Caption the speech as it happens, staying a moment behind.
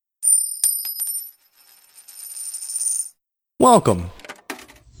Welcome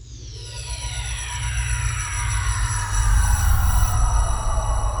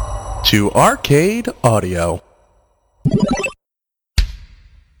to Arcade Audio.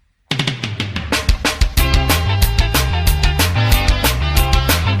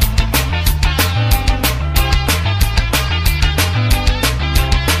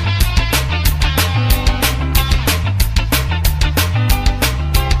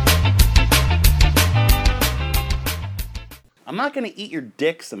 I'm not going to eat your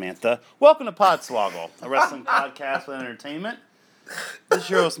dick, Samantha. Welcome to Podswoggle, a wrestling podcast with entertainment. This is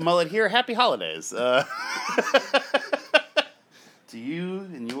your host, Mullet here. Happy holidays. To you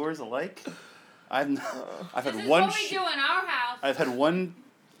and yours alike. I've had This is one. what we do in our house. I've had one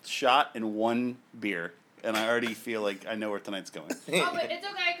shot and one beer, and I already feel like I know where tonight's going. Oh, but it's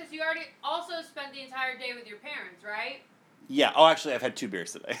okay because you already also spent the entire day with your parents, right? Yeah. Oh, actually, I've had 2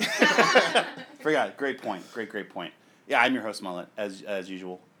 beers today. Forgot. Great point. Great point. Yeah, I'm your host, Mullet, as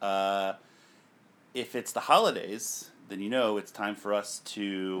usual. If it's the holidays, then you know it's time for us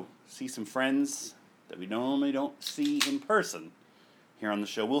to see some friends that we normally don't see in person here on the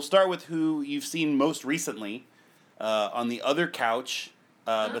show. We'll start with who you've seen most recently on the other couch,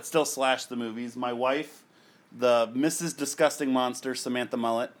 but still slash the movies. My wife, the Mrs. Disgusting Monster, Samantha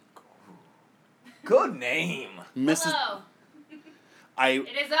Mullet. Good name. Mrs. Hello.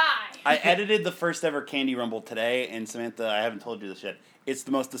 It is I. I edited the first ever Candy Rumble today, and Samantha, I haven't told you this yet. It's the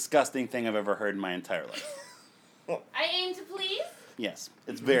most disgusting thing I've ever heard in my entire life. I aim to please. Yes,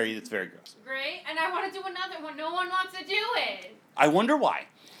 it's very gross. Great. And I want to do another one. No one wants to do it. I wonder why.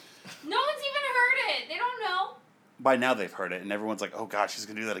 No one's even heard it. They don't know. By now they've heard it, and everyone's like, "Oh God, she's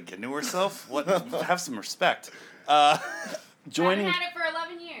gonna do that again to herself." What? Have some respect. Joining. I've had it for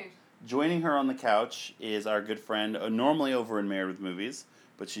 11 years. Joining her on the couch is our good friend, normally over in Married with Movies,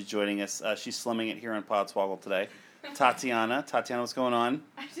 but she's joining us. She's slumming it here on Podswoggle today. Tatiana. Tatiana, what's going on?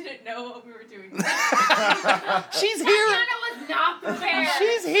 I didn't know what we were doing. She's here. Tatiana was not prepared.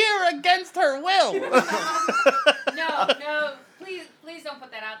 She's here against her will. No. Please don't put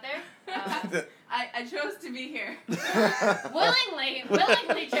that out there. I chose to be here. Willingly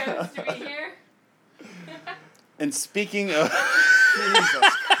chose to be here. And speaking of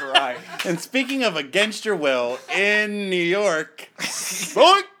Jesus Christ. And speaking of against your will, in New York,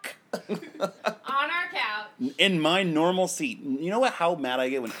 boink, On our couch. in my normal seat. You know what? How mad I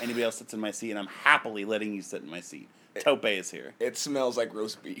get when anybody else sits in my seat, and I'm happily letting you sit in my seat. Tope is here. It smells like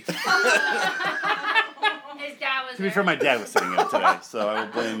roast beef. His dad was To be fair, my dad was sitting in it today, so I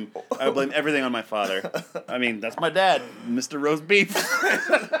will blame everything on my father. I mean, that's my dad, Mr. Roast Beef.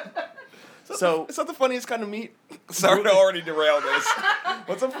 So Is that the funniest kind of meat? Sorry to already derail this.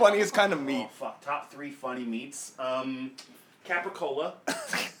 What's the funniest kind of meat? Oh, fuck. Top 3 funny meats. Capricola. You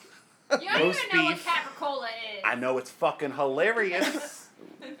don't roast even know what beef. capricola is. I know it's fucking hilarious.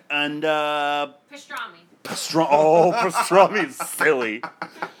 And Pastrami. Pastrami's silly.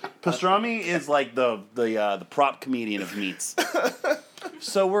 Pastrami is like the prop comedian of meats.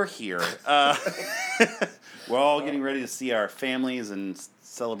 So we're here. We're all getting ready to see our families and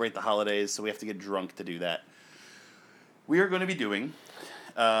celebrate the holidays, so we have to get drunk to do that. We are going to be doing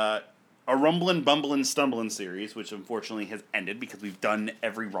a Rumblin', Bumblin', Stumblin' series, which unfortunately has ended because we've done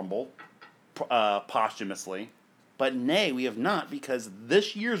every Rumble posthumously. But nay, we have not, because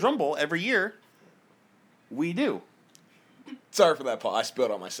this year's Rumble, every year, we do. Sorry for that, Paul. I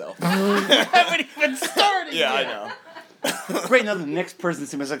spilled on myself. Haven't even started Yeah, I yet. know. Great, now the next person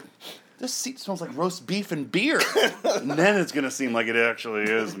seems like, this seat smells like roast beef and beer. And then it's going to seem like it actually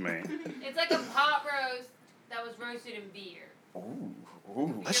is me. It's like a pot roast that was roasted in beer.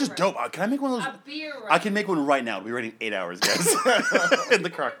 Ooh. That's just dope. Can I make one of those? A beer roast. I can make one right now. It'll be ready in 8 hours, guys. In the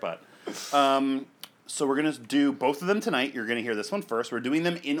crock pot. So we're going to do both of them tonight. You're going to hear this one first. We're doing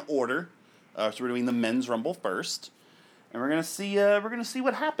them in order. So we're doing the men's rumble first. And we're going to see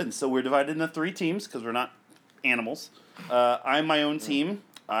what happens. So we're divided into 3 teams because we're not animals. I'm my own team.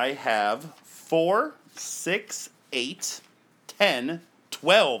 I have 4, 6, 8, 10,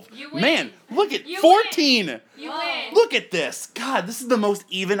 12. You win. Man, look at You 14. You win. Look at this. God, this is the most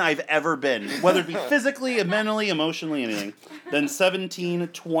even I've ever been. Whether it be physically, mentally, emotionally, anything. Then 17,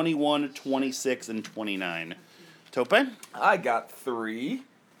 21, 26, and 29. Tope? I got 3,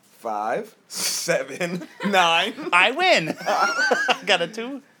 5, 7, 9. I win. I got a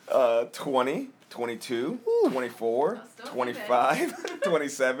 2. 20, 22, 24, still 25,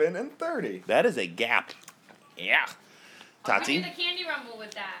 27, and 30. That is a gap. Yeah. I'll Tati? give you the candy rumble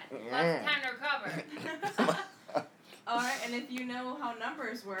with that. Lots of time to recover. Alright, and if you know how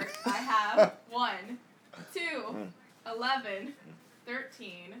numbers work, I have 1, 2, 11,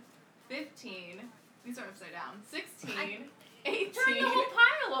 13, 15, these are upside down, 16, 18, Turn the whole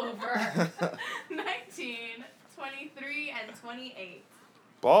pile over. 19, 23, and 28.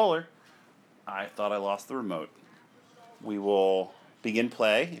 Baller. I thought I lost the remote. We will begin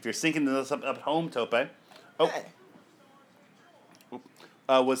play. If you're syncing this up at home, Tope. Oh. Hey.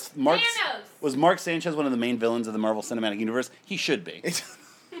 Was Mark Thanos. Sanchez one of the main villains of the Marvel Cinematic Universe? He should be.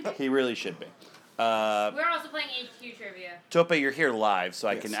 He really should be. We're also playing HQ trivia. Tope, you're here live, so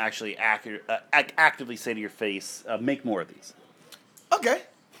I can Yes. actually actively say to your face, make more of these. Okay.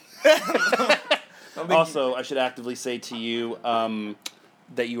 Also, I should actively say to you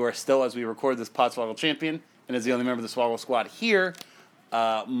that you are still, as we record this, Podswoggle champion, and as the only member of the Swoggle Squad here,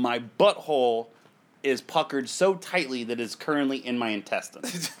 my butthole is puckered so tightly that it is currently in my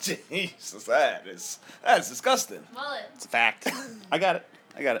intestines. Jesus, that's disgusting. Mullet. It's a fact. I got it.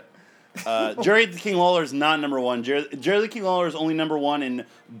 Jerry the King Lawler is not number one. Jerry the King Lawler is only number one in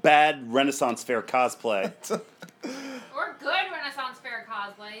bad Renaissance Fair cosplay. Or good Renaissance Fair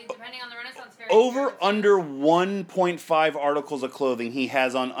cosplay, depending on the Renaissance Fair. Over under 1.5 articles of clothing he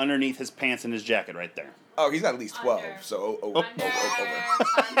has on underneath his pants and his jacket right there. Oh, he's got at least 12. Under. So Under.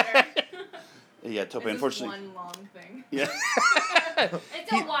 over. Yeah, Tope, This unfortunately. is one long thing. Yeah.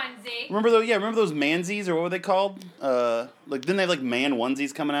 It's a onesie. Remember those mansies, or what were they called? Didn't they have like man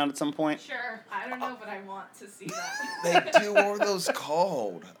onesies coming out at some point? Sure. I don't know, but I want to see that. They do. What were those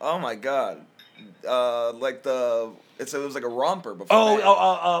called? Oh my god. It was like a romper before. that.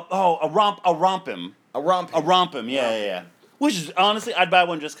 A rompim. A romper. A rompim, yeah. Which is, honestly, I'd buy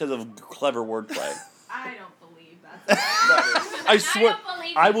one just because of clever wordplay. I don't believe that's I swear, don't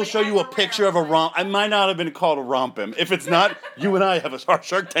believe I you will would show you a ever wear picture of a romp. I might not have been called a rompim. If it's not, you and I have a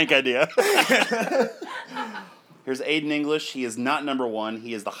Shark Tank idea. Here's Aiden English. He is not number one.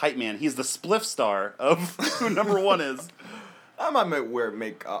 He is the hype man. He's the spliff star of who number one is. I might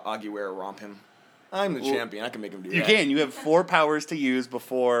make Augie wear a romp him. I'm the champion. I can make him do that. You can. You have 4 powers to use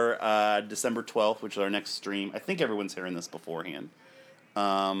before December 12th, which is our next stream. I think everyone's hearing this beforehand.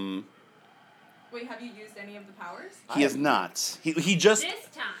 Wait, have you used any of the powers? He is not. He just... This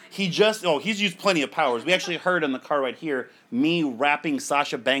time. He's used plenty of powers. We actually heard in the car right here me rapping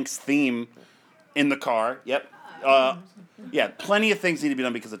Sasha Banks' theme in the car. Yep. Yeah, plenty of things need to be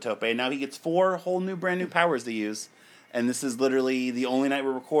done because of Tope. Now he gets 4 whole new, brand new powers to use. And this is literally the only night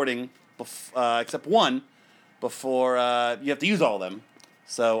we're recording, except one, before you have to use all of them.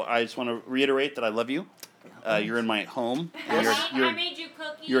 So I just want to reiterate that I love you. You're in my home. I made you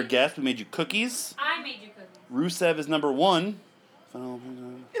cookies. You're a guest. We made you cookies. I made you cookies. Rusev is number 1.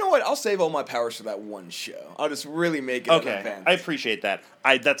 You know what? I'll save all my powers for that one show. I'll just really make it an Okay, event. I appreciate that.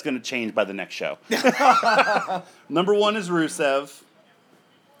 That's going to change by the next show. Number 1 is Rusev.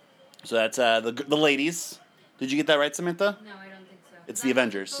 So that's the ladies. Did you get that right, Samantha? No, I don't think so. It's the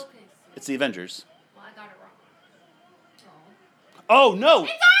Avengers. Focus. It's the Avengers. Well, I got it wrong. Oh, no!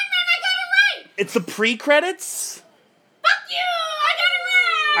 It's Iron Man! I got it right! It's the pre-credits? Fuck you! I got it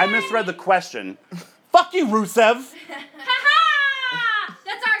right! I misread the question. Fuck you, Rusev! Ha-ha!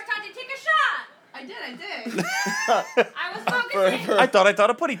 That's our time to take a shot! I did. I was focusing. I thought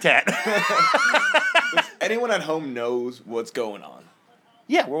a putty tat. Anyone at home knows what's going on.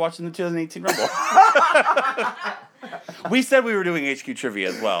 Yeah, we're watching the 2018 Rumble. We said we were doing HQ Trivia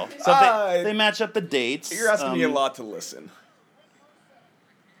as well. So they match up the dates. You're asking me a lot to listen.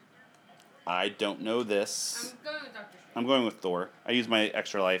 I don't know this. I'm going with Dr. Strange. I'm going with Thor. I use my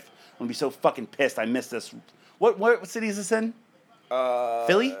extra life. I'm going to be so fucking pissed I missed this. What city is this in?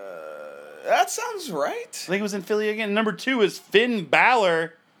 Philly? That sounds right. I think it was in Philly again. Number 2 is Finn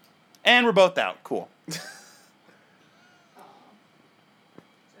Balor. And we're both out. Cool.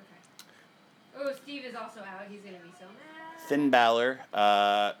 Oh, Steve is also out. He's going to be so mad. Finn Balor.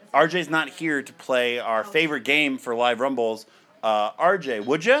 RJ's not here to play our favorite game for Live Rumbles. RJ,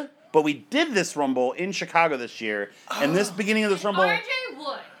 would ya? But we did this Rumble in Chicago this year. And this beginning of this Rumble... RJ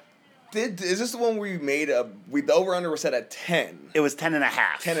would. Is this the one we made the over-under was set at 10? It was 10 and a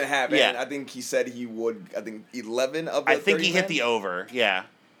half. 10 and a half, Yeah. and I think he said he would, 11 of the I think 30 he hit men? the over, yeah.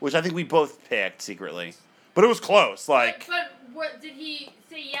 Which I think we both picked secretly. But it was close, like... But what, did he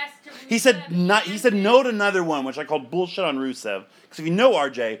say yes to Rusev? He said no to another one, which I called bullshit on Rusev. Because if you know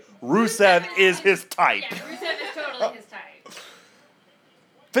RJ, Rusev is his type. Yeah, Rusev is totally his type.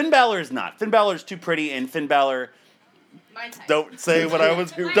 Finn Balor is not. Finn Balor is too pretty, and Finn Balor... My type. Don't say what I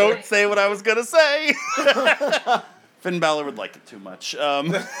was gonna say. Finn Balor would like it too much.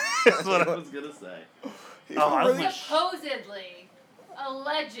 That's what I was gonna say. I was like, Supposedly.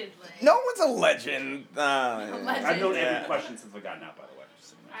 Allegedly. No one's a legend. I've known Yeah. every question since I've gotten out, by the way.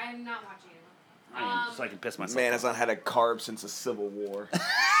 Just so you know. I'm not watching it. I am, so I can piss myself. Man off. has not had a carb since the Civil War. You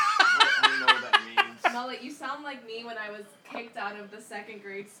know what that means. Mullet like you sound like me when I was kicked out of the 2nd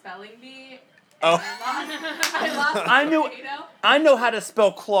grade spelling bee. Oh. I lost I the knew- potato. I know how to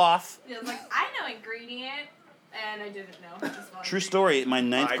spell cloth. Yeah, I was like, I know ingredient, and I didn't know how to spell True ingredient. story. My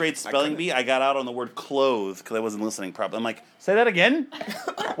ninth I- grade I spelling couldn't. bee, I got out on the word clothe because I wasn't listening properly. I'm like, say that again?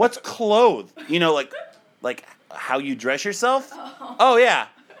 What's clothe? You know, like how you dress yourself? Oh. Oh, yeah.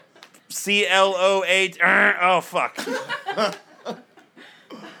 CLOH. Oh, fuck.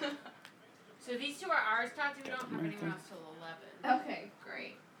 So these two are ours, Tati. We don't have anyone else till 11. Okay,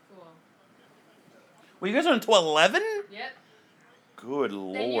 great. Cool. Well, you guys are until 11? Yep. Good Then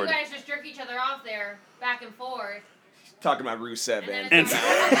you lord. guys just jerk each other off there, back and forth. Talking about Rusev And then and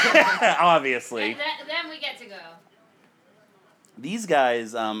it's- Obviously. And then we get to go. These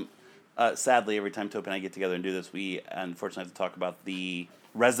guys, sadly, every time Tope and I get together and do this, we unfortunately have to talk about the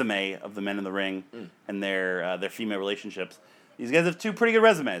resume of the men in the ring and their female relationships. These guys have 2 pretty good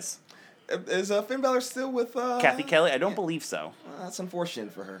resumes. Is Finn Balor still with Kathy Kelly? I don't yeah. believe so. That's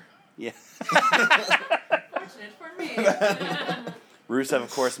unfortunate for her. Yeah. Fortunate for me. Rusev, of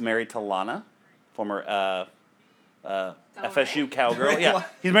course, married to Lana, former FSU cowgirl. Yeah,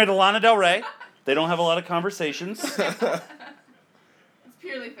 he's married to Lana Del Rey. They don't have a lot of conversations. It's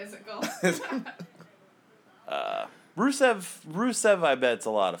purely physical. Rusev, I bet it's a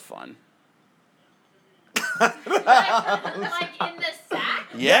lot of fun. like in the sack?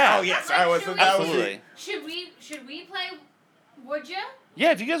 Yeah. Oh yes, Like, I was. should That was Absolutely. Should we play? Would you?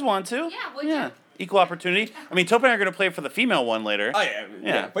 Yeah, if you guys want to. Yeah, would Yeah. you? Equal opportunity. I mean, Tope and I are going to play for the female one later. Oh yeah,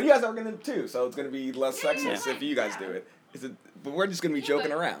 Yeah. yeah. But you guys are gonna too, so it's gonna be less Yeah, sexist yeah, if you guys yeah. do it. But we're just gonna be Yeah,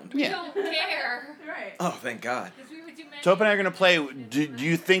 joking but- around. We Yeah. don't care. Right. Oh, thank God. Because we were too many. Tope and I are going to play. Do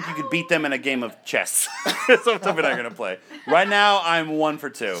you think you could beat them in a game of chess? That's what Tope and I are going to play. Right now, I'm 1 for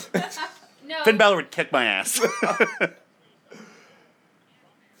 2. No. Finn Balor would kick my ass.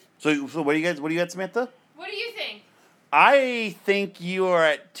 So what do you got, Samantha? What do you think? I think you are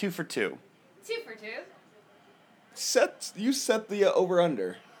at 2 for 2. 2 for 2. You set the over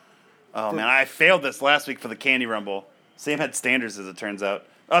under. Oh man, I failed this last week for the Candy Rumble. Sam had standards, as it turns out.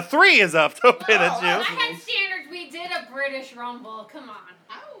 3 is up. Tope, that's I you. had standards. We did a British Rumble. Come on.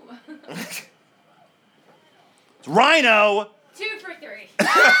 Ow. It's Rhino. 2 for 3.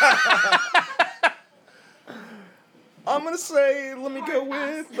 I'm gonna say, let me go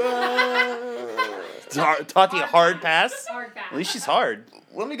with. Tati a hard pass. Hard pass. At least she's hard.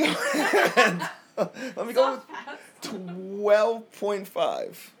 Let me go. Let me go with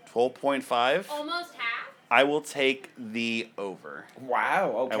 12.5. 12.5. Almost half. I will take the over.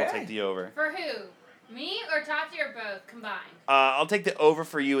 Wow. Okay. I will take the over. For who? Me or Tati or both combined? I'll take the over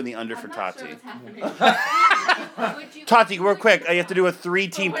for you and the under for I'm not Tati. sure what's happening. Would you, Tati, real quick, you have to do a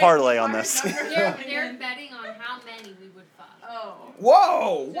 3-team parlay on this. They're betting on how many we would fuck. Oh.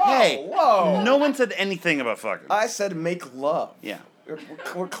 Whoa. Whoa. Hey, Whoa. No one said anything about fucking. I said make love. Yeah.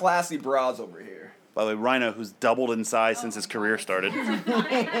 We're classy bras over here. By the way, Rhino, who's doubled in size since his career started.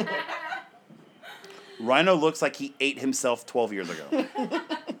 Rhino looks like he ate himself 12 years ago.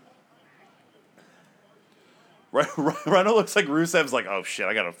 Rhino looks like Rusev's like, oh shit,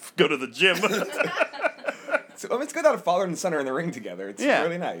 I gotta go to the gym. So, I mean, it's good to have a father and son are in the ring together. It's Yeah.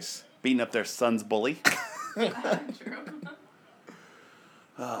 really nice. Beating up their son's bully. True.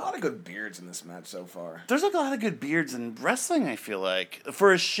 A lot of good beards in this match so far. There's like a lot of good beards in wrestling, I feel like.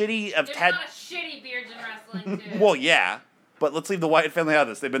 For a shitty... There's a lot of shitty beards in wrestling, too. Well, yeah. But let's leave the Wyatt family out of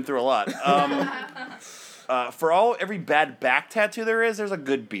this. They've been through a lot. For every bad back tattoo there is, there's a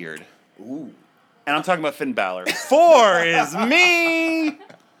good beard. Ooh. And I'm talking about Finn Balor. 4 is me!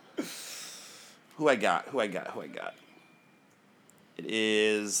 Who I got? It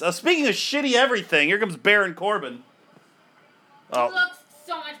is... speaking of shitty everything, here comes Baron Corbin. He looks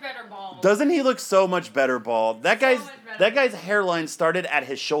so much better bald. Doesn't he look so much better bald? That So guy's much better. that guy's hairline started at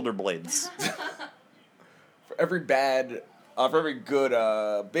his shoulder blades. For every good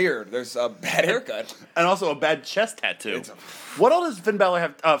beard, there's a bad haircut. And also a bad chest tattoo. It's a- What all does Finn Balor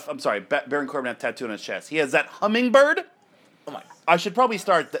have? Baron Corbin have tattooed on his chest? He has that hummingbird. Oh my. I should probably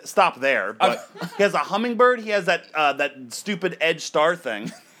stop there. But he has a hummingbird. He has that stupid edge star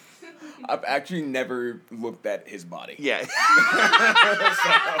thing. I've actually never looked at his body. Yeah.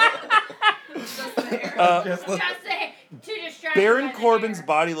 Just there. Just say, too distracted. Baron by the Corbin's hair.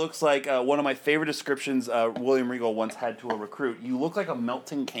 body looks like one of my favorite descriptions William Regal once had to a recruit. You look like a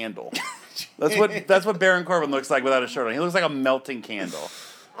melting candle. That's what Baron Corbin looks like without a shirt on. He looks like a melting candle.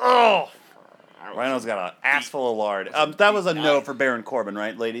 Oh. Rhino's got an ass full of lard. That was a no for Baron Corbin,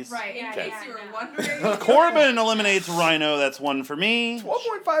 right, ladies? Right, in Okay. case you were wondering. Corbin eliminates Rhino. That's one for me.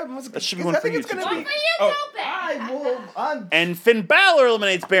 12.5 was That should be I one for think you, it's gonna too. One be. for you, Oh, Tope. I'm And Finn Balor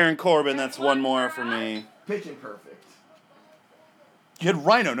eliminates Baron Corbin. That's one more for me. pitching perfect. You had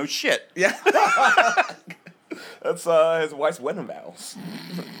Rhino, no shit. Yeah. That's his wife's wedding vows.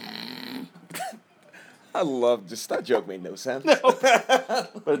 I love just that joke made no sense.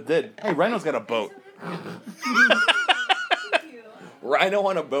 But it did. Hey, Rhino's got a boat. Rhino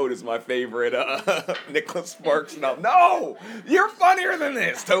on a boat is my favorite Nicholas Sparks novel. No! You're funnier than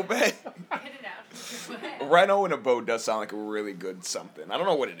this, Tope. Get it out. Rhino in a boat does sound like a really good something. I don't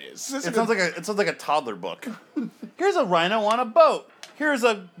know what it is. It sounds like a toddler book. Here's a rhino on a boat. Here's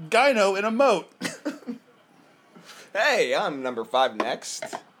a gyno in a moat. Hey, I'm number 5 next.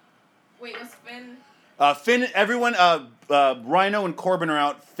 Wait, was Finn? Finn, everyone, Rhino and Corbin are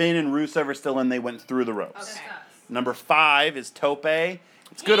out. Finn and Rusev are still in. They went through the ropes. Okay. Number 5 is Tope.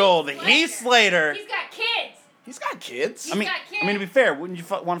 It's good old Heath Slater. He's got kids. He's got kids. I mean, got kids. to be fair, wouldn't you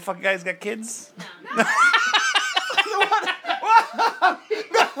want to fuck a guy who's got kids? No.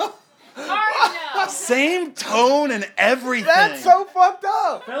 Hard no. Same tone and everything. That's so fucked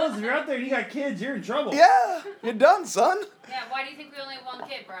up. Fellas, if you're out there and you got kids, you're in trouble. Yeah, you're done, son. Yeah, why do you think we only have one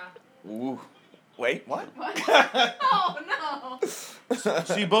kid, bro? Ooh. Wait, what? What? Oh no.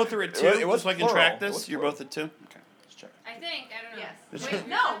 So you both are at 2, It was just so I can plural. track It this? was You're plural. both at 2? Okay, let's check. I think. I don't know. Yes. Wait, Wait,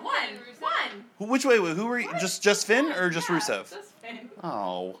 no, one. Which way? Who were you? Just Finn or just Yeah, Rusev? Just Finn.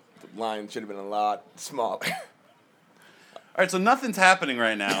 Oh. The line should have been a lot smaller. All right, so nothing's happening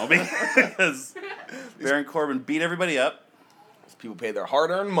right now because Baron Corbin beat everybody up. People pay their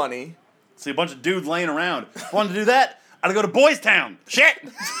hard-earned money. See a bunch of dudes laying around. Wanted to do that? I'd go to Boys Town. Shit.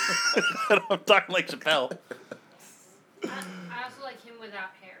 I'm talking like Chappelle. I also like him without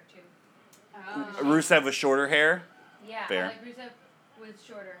hair too. Oh. Rusev with shorter hair. Yeah, Fair. I like Rusev with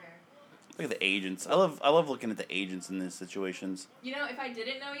shorter hair. Look at the agents. I love looking at the agents in these situations. You know, if I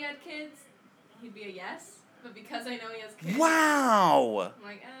didn't know he had kids, he'd be a yes. But because I know he has kids, Wow. I'm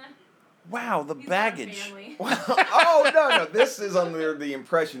like, Wow, the he's got a baggage. family. Oh no, this is under the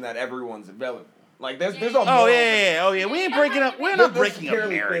impression that everyone's available. Like there's a Oh yeah. Oh yeah. We ain't breaking up. We're not This is breaking up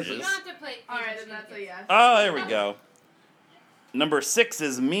purely You marriages. don't have to play. All right, then that's a yes. Oh, there we go. Number 6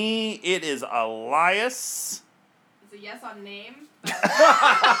 is me. It is Elias. It's a yes on name.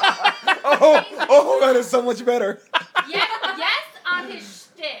 Oh, that is so much better. Yes on his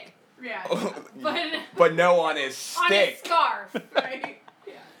shtick, Yeah. but But no on his on his stick. scarf. Right.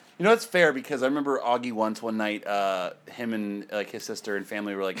 Yeah. You know, it's fair because I remember Augie once one night, him and like his sister and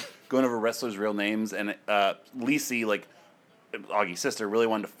family were like going over wrestlers' real names, and Lacey, like Augie's sister, really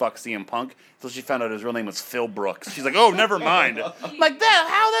wanted to fuck CM Punk, so she found out his real name was Phil Brooks. She's like, "Oh, never mind." I'm like that?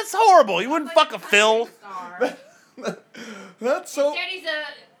 How? That's horrible. You wouldn't fuck a Phil. Star. That's so. Instead, he's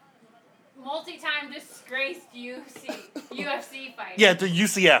a multi-time disgraced UFC fighter. Yeah, the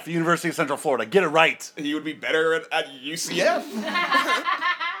UCF, University of Central Florida. Get it right. He would be better at UCF.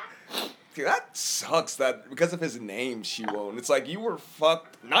 Dude, that sucks that because of his name she won't. It's like you were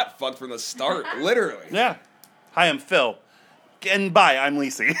not fucked from the start, literally. Yeah. Hi, I'm Phil. And bye, I'm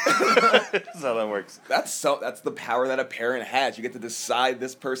Lacey. That's how that works. That's the power that a parent has. You get to decide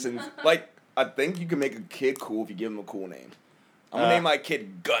this person's like. I think you can make a kid cool if you give him a cool name. I'm gonna name my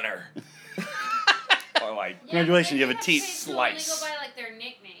kid Gunner. Or like Yeah, Congratulations, you have a kids teeth who only slice. go by like their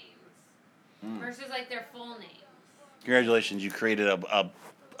nicknames versus like their full name. Congratulations, you created a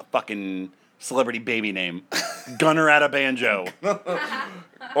fucking celebrity baby name. Gunner at a banjo.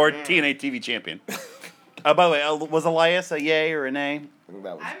 Or TNA TV champion. By the way, was Elias a yay or a nay?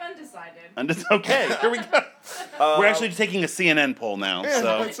 that was. I'm undecided. Okay, here we go. We're actually taking a CNN poll now, Yeah,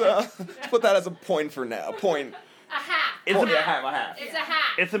 so. let's put that as a point for now. A point. A half. It's Oh, a- yeah, a half. It's a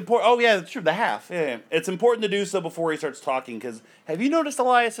half. It's important. Oh yeah, that's true. The half. Yeah. It's important to do so before he starts talking. Because have you noticed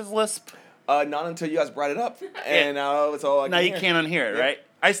Elias's lisp? Not until you guys brought it up, and now it's all I can Now you hear. can't unhear it, Yeah. right?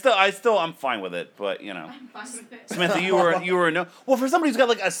 I'm fine with it, but you know, I'm fine with it. Samantha, you were a no. Well, for somebody who's got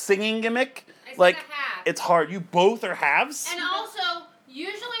like a singing gimmick, I said like a half. it's hard. You both are halves. And also,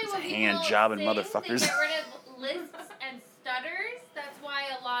 usually It's when a people hand job and sing, motherfuckers. they get rid of lisps and stutters. That's why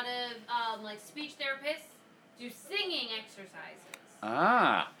a lot of like speech therapists do singing exercises.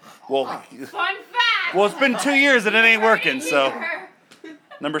 Ah, well, Fun fact. well, it's been 2 years and it ain't working. So Here.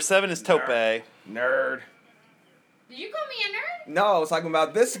 number 7 is Tope. Nerd. Did you call me a nerd? No, I was talking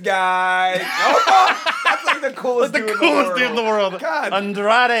about this guy. Oh, that's like the coolest Like the dude coolest dude in the world. God.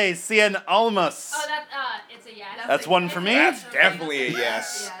 Andrade Cien Almas. Oh, it's a yes. That's one for me? That's definitely a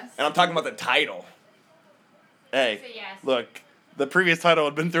yes. Yes. And I'm talking about the title. Hey, It's a yes. look, The previous title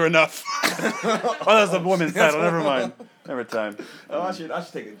had been through enough. Oh, that was a woman's title. Never mind. Never time. Oh, I should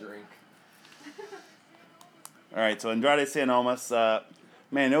take a drink. All right, so Andrade Cien Almas.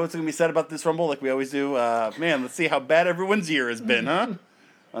 Man, know what's going to be said about this Rumble like we always do? Man, let's see how bad everyone's year has been, huh?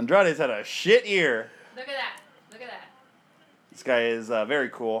 Andrade's had a shit year. Look at that. Look at that. This guy is very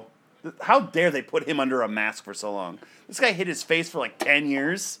cool. How dare they put him under a mask for so long? This guy hid his face for like 10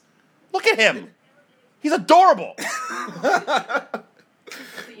 years. Look at him. He's adorable. So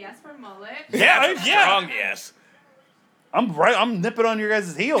yes for mullet. Yeah, Strong yes. I'm nipping on your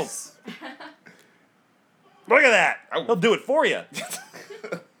guys' heels. Look at that. He'll do it for you.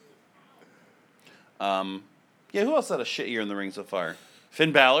 Yeah, who else had a shit year in the ring so far?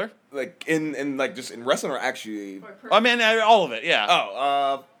 Finn Balor. Like in like just in wrestling or actually. I mean, all of it. Yeah.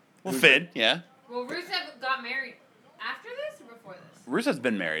 Oh, Well, Finn. Yeah. Well, Rusev got married after this or before this? Rusev's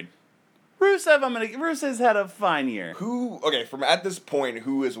been married. Rusev's had a fine year. from at this point,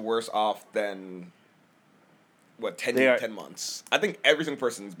 who is worse off than what 10 They are- 10 months? I think every single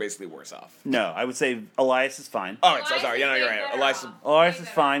person is basically worse off. No, I would say Elias is fine. Oh, Elias sorry. Yeah, no, is you're way right. better Elias. off. Elias is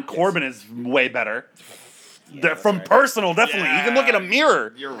Way fine. better. Corbin is way better. that's From right. personal, definitely. You can look at a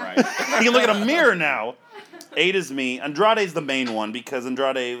mirror. You're right. You can look at a mirror now. 8 is me. Andrade's the main one because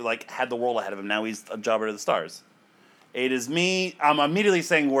Andrade had the world ahead of him. Now he's a jobber to the stars. 8 is me. I'm immediately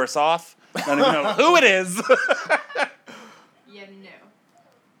saying worse off. I don't even know who it is. Yeah, no.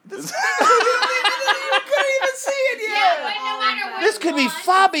 couldn't even see it Yeah, but no matter which This could be one,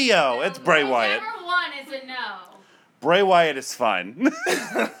 Fabio. It's Bray Wyatt. Whichever one is a no. Bray Wyatt is fine.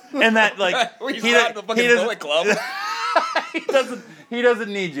 And that He's not the fucking Bullet Club. he doesn't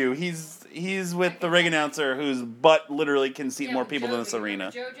need you. He's with the ring announcer whose butt literally can seat Yeah, more people than this Jojo.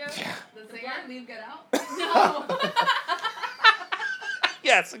 arena. JoJo? The singer, leave get out. No.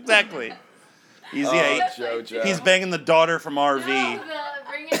 Yes, exactly. He's JoJo. he's banging the daughter from RV. No,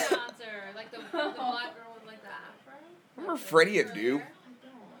 the ring announcer. Like the black girl with like the afro. Remember Freddie Adu?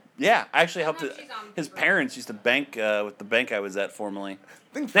 Yeah, I actually helped No, it. she's on His the parents used to bank with the bank I was at formerly.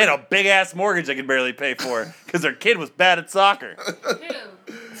 I think They had a big ass mortgage I could barely pay for because their kid was bad at soccer.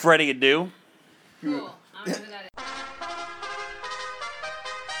 Who? Freddie Adu. Cool. I don't know who that is.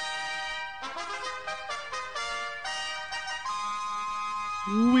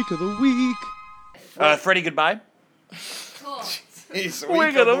 Week of the week. Freddie, goodbye. Cool. He's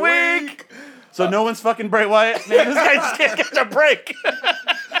Week of the week. So no one's fucking Bray Wyatt. Man, this guy just can't catch a break.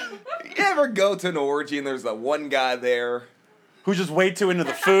 You ever go to an orgy and there's that one guy there? Who's just way too into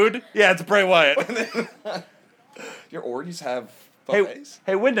the food? Yeah, it's Bray Wyatt. Your orgies have Hey, buffets?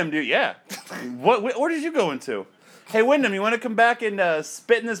 hey, Wyndham, dude. Yeah. Where did you go into? Hey, Wyndham, you want to come back and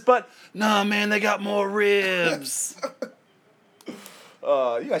spit in this butt? Nah, man, they got more ribs.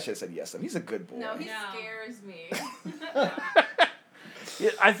 You guys should have said yes to him. He's a good boy. No, he No. scares me. Yeah,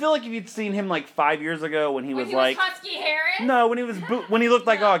 I feel like if you'd seen him like 5 years ago when he When was he like, was Husky Harris? no, when he was when he looked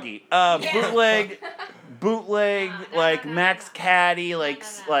like No. Augie, bootleg, No, like no, Max no. Caddy, like No.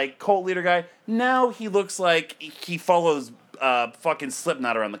 like cult leader guy. Now he looks like he follows fucking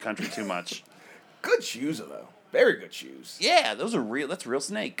Slipknot around the country too much. Good shoes, though. Very good shoes. Yeah, those are real. That's real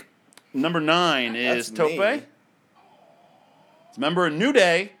Snake. Number 9 is That's Tope. me. It's a member of New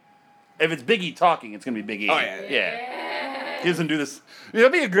Day. If it's Big E talking, it's gonna be Big E. Oh, yeah. Yeah. He doesn't do this.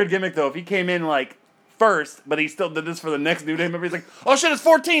 That'd be a good gimmick though if he came in like first, but he still did this for the next New Day member. He's like, "Oh shit, it's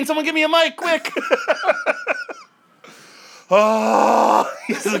 14. Someone give me a mic, quick!" Oh,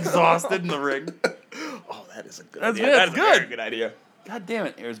 he's exhausted in the ring. Oh, that is a good That's idea. good, That's good. a very good idea. God damn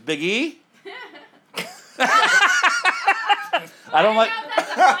it! Here's Big E. I don't like.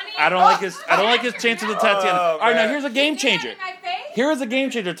 I don't like his chances with Tatiana. Oh, All right, now man. here's a game changer. In my face? Here is a game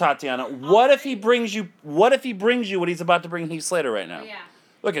changer, Tatiana. What if he brings you what he's about to bring Heath Slater right now? Yeah.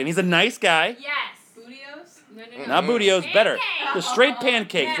 Look at him. He's a nice guy. Yes. Bootios? No. Not bootios, better. Pancakes. The straight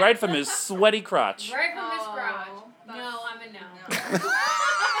pancakes Yeah. right from his sweaty crotch. Right from his Oh, garage. that's- No, I'm a no.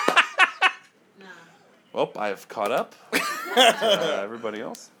 No. Well, I've caught up to everybody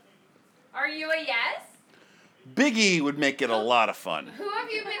else. Are you a yes? Big E would make it a lot of fun. Who have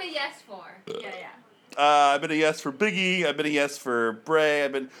you been a yes for? Yeah. I've been a yes for Big E. I've been a yes for Bray.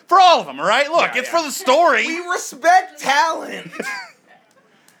 I've been for all of them. All right, look, Yeah, it's yeah. for the story. We respect talent.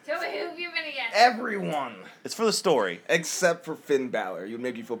 So who have you been a yes for? Everyone. It's for the story. Except for Finn Balor. You'd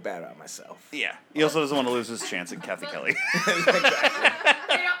make me feel bad about myself. Yeah. He also doesn't want to lose his chance at Kathy Kelly.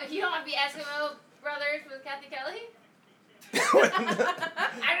 You don't want to be Eskimo brothers with Kathy Kelly? I don't know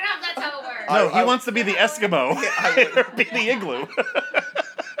if that's how it works. No, he I- wants to be the Eskimo. Or be the igloo.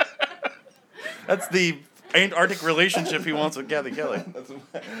 That's the Antarctic relationship he wants with Kathy Kelly.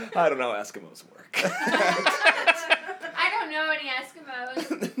 I don't know how Eskimos work. I don't know any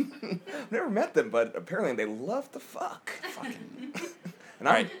Eskimos. Never met them, but apparently they love to fuck. Fucking. And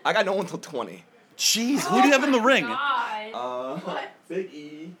Alright. I got no one until 20. Jeez, who do you have in the ring? God. What? Big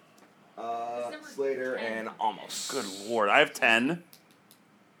E, number Slater, 10. and Almost. Good lord, I have 10.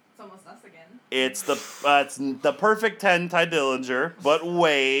 It's almost us again. It's the perfect 10, Ty Dillinger, but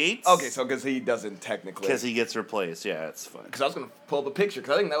wait. Okay, so because he doesn't technically. Because he gets replaced, yeah, it's fun. Because I was going to pull up a picture,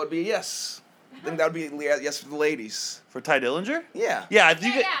 because I think that would be a yes. I think that would be a yes for the ladies. For Ty Dillinger? Yeah. Yeah, if you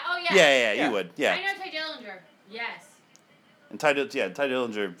Yeah, get. yeah, oh yeah. Yeah, Yeah. you would, yeah. I know Ty Dillinger. Yes. And Ty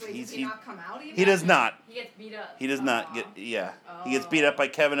Dillinger, Wait, does he not come out even? he does not. He gets beat up. He does not get, yeah. He gets beat up by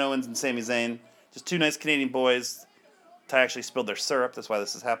Kevin Owens and Sami Zayn. Just two nice Canadian boys. Ty actually spilled their syrup, that's why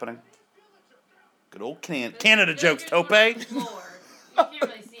this is happening. Good old Canada jokes, Dillinger's Tope. one on the floor. You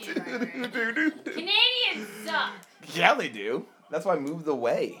can't really see it right. Canadians suck. Yeah, they do. That's why I moved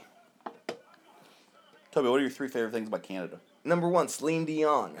away. Toby, what are your 3 favorite things about Canada? Number 1, Celine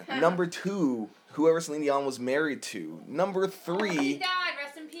Dion. Number 2, whoever Celine Dion was married to. Number He 3, died.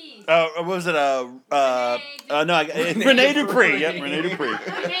 Rest in peace. What was it? Renee Dupree. Yep, Renee Dupree.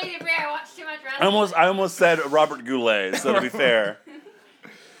 Renee Dupree. I watched too much wrestling. I almost said Robert Goulet, so to be fair.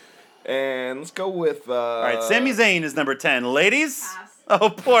 and let's go with. All right, Sami Zayn is number 10. Ladies? Pass. Oh,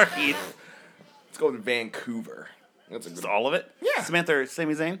 poor Heath. Let's go with Vancouver. That's a Is good all of it? Yeah. Samantha or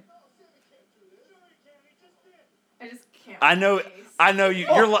Sami Zayn? I just can't. I know you.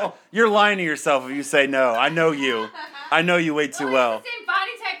 You're lying to yourself if you say no. I know you. I know you way too well. It's the same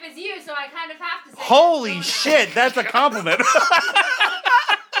body type as you, so I kind of have to say. Holy yes. shit, that's a compliment.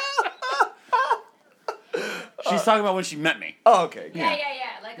 She's talking about when she met me. Oh, okay. Yeah,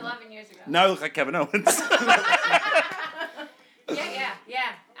 like 11 years ago. Now I look like Kevin Owens.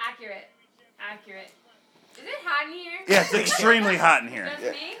 Yeah. Accurate. Is it hot in here? Yeah, it's extremely hot in here.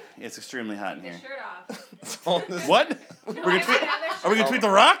 Just me? It's extremely hot in Take here. the shirt off. What? We're gonna tweet, are we gonna tweet The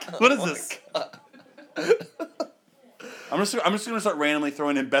Rock? What is this? I'm just gonna start randomly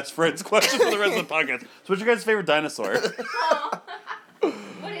throwing in best friends questions for the rest of the podcast. So, what's your guys' favorite dinosaur? What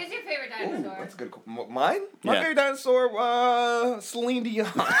is your favorite dinosaur? That's a good. Mine? My Yeah. favorite dinosaur, Celine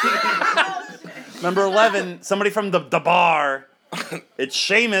Dion. Number 11, somebody from the bar. It's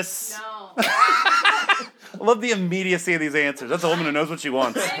Seamus. No. I love the immediacy of these answers. That's a woman who knows what she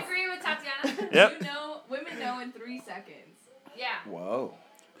wants. I agree with Tatiana. Yep. Women know in 3 seconds. Yeah. Whoa.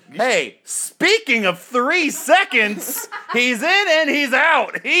 Hey, speaking of 3 seconds, he's in and he's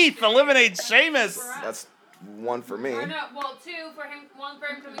out. Heath eliminates Seamus. That's 1 for me. Or no, well, 2 for him, 1 for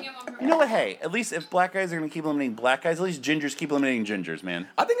him coming in, 1 for him. You know what? Hey, at least if black guys are gonna keep eliminating black guys, at least gingers keep eliminating gingers, man.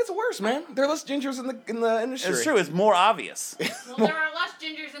 I think it's worse, man. There are less gingers in the industry. It's true. It's more obvious. Well, there are less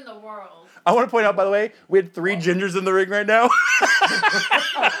gingers in the world. I want to point out, by the way, we had 3 gingers in the ring right now.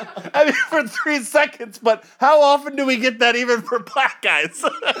 I mean, for 3 seconds, but how often do we get that even for black guys?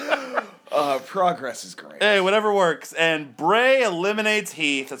 Progress is great. Hey, whatever works. And Bray eliminates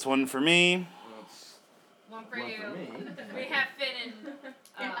Heath. That's 1 for me. 1 for One you. for me. We have Finn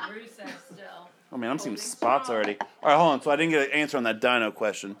and Rusev still. Oh man, I'm seeing spots already. All right, hold on. So I didn't get an answer on that dino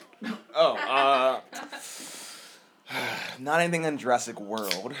question. Not anything in Jurassic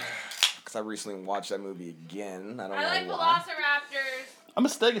World. Because I recently watched that movie again. I don't I like know why. Velociraptors. I'm a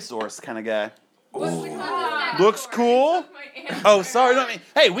Stegosaurus kind of guy. Which one's the Looks Stegosaurus? cool. My answer. Oh, sorry. No, I mean,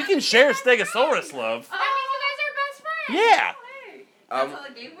 hey, we can share Stegosaurus love. That means you guys are best friends. Yeah. Hey, that's Um, how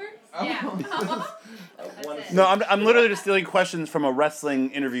the game works? Yeah. That's it. No, I'm literally just stealing questions from a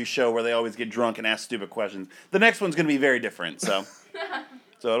wrestling interview show where they always get drunk and ask stupid questions. The next one's going to be very different, so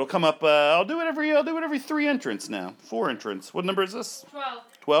it'll come up. I'll do it every 3 entrants now. 4 entrants. What number is this? 12.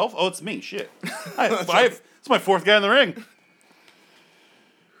 12? Oh, it's me. Shit. It's my 4th guy in the ring.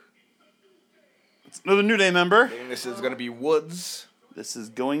 It's another New Day member. And this is going to be Woods. This is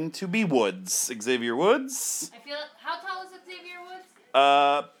going to be Woods. Xavier Woods. I feel. How tall is Xavier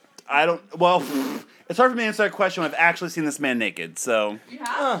Woods? I don't. Well, it's hard for me to answer that question when I've actually seen this man naked. So You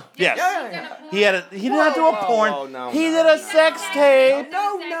have? yes, Yeah. he did not do a Whoa, porn. whoa, no, he no, did a no. sex No, tape.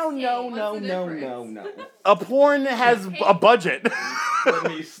 No. What's the difference? A porn has a budget. Let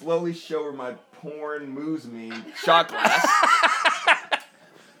me slowly show her my porn moves me shot glass.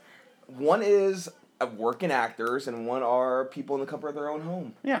 One is working actors, and one are people in the comfort of their own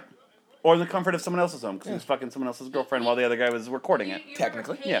home. Yeah. Or in the comfort of someone else's home, because he was fucking someone else's girlfriend while the other guy was recording it. You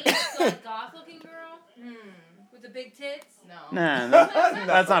Technically. remember Yeah. Paige, the, like, goth-looking girl with the big tits. No. Nah, no,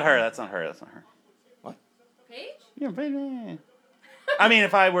 that's not her. That's not her. That's not her. Paige? Yeah, baby. I mean,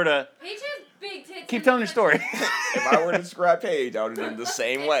 if I were to Paige has big tits. keep and telling your such- story. If I were to describe Paige, I would have done the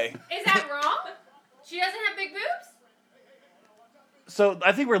same way. Is that wrong? She doesn't have big boobs? So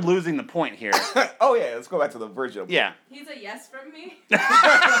I think we're losing the point here. Oh yeah, let's go back to the virgin. Yeah. He's a yes from me.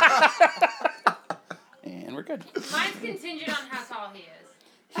 And we're good. Mine's contingent on how tall he is.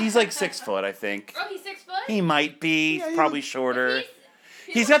 He's like 6 foot, I think. Oh, he's 6 foot? He might be. Yeah, He's he probably looks- shorter.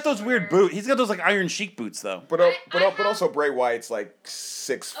 He He's looks got those weird shorter. boots. He's got those like Iron Sheik boots though. But I but also Bray Wyatt's like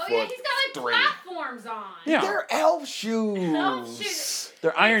 6 Oh foot. yeah, he's got like 3. platforms on. Yeah. They're elf shoes. Elf shoes.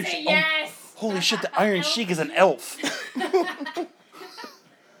 They're Iron Say Sheik. yes. Holy shit, the Iron Elf Sheik is an shoes. elf.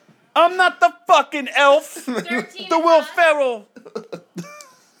 I'm not the fucking elf. 13 The and Will up. Ferrell.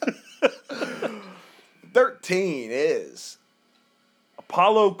 13 is.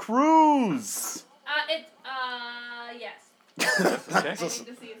 Apollo Crews. Yes. Okay. I need to see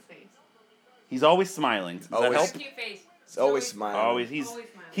his face. He's always smiling. Does that Always. help? Cute face. It's always smiling. Always. Always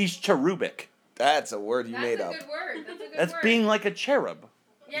He's smiling. cherubic. That's a word you That's made a up. good word. That's a good That's word. being like a cherub.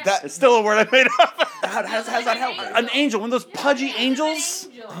 Yeah. That- It's still a word I made up. How does that help? An An angel, one of those Yeah, pudgy he's angels.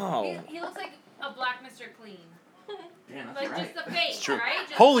 An angel. Oh. He looks like a black Mr. Clean. Yeah, Like just the face, It's true. right?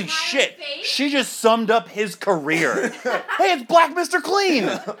 Just Holy the shit! face. She just summed up his career. Hey, it's Black Mr. Clean.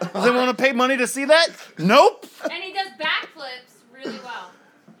 Does anyone want to pay money to see that? Nope. And he does backflips really well.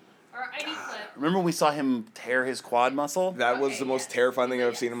 Or any flip. Remember when we saw him tear his quad muscle? That was Okay, the most yes. terrifying thing I've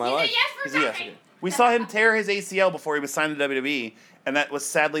ever seen in my He's a life. yes for He's a yes. something. We saw him tear his ACL before he was signed to WWE, and that was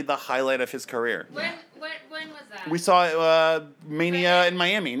sadly the highlight of his career. When was that? We saw Mania in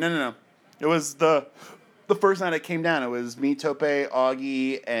Miami. No. It was the first night I came down. It was me, Tope,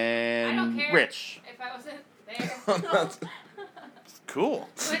 Augie, I don't and care Rich. if I wasn't there. Cool.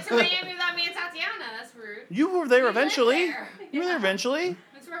 Went to Miami without me and Tatiana. That's rude. You were there We lived eventually. there. You were there eventually.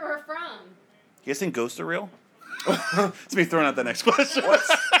 That's where we're from. You guys think ghosts are real? It's me throwing out the next question.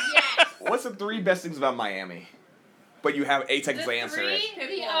 Yes. What's the 3 best things about Miami? But you have 8 seconds The to answer 3, it.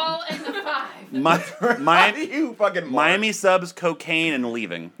 the O, and the 5. My, How do you fucking mark? Miami subs, cocaine, and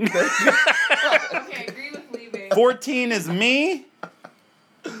leaving. Okay, I agree with leaving. 14 is me.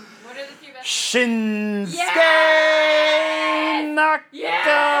 What are the 3 best? Shinsuke Yes!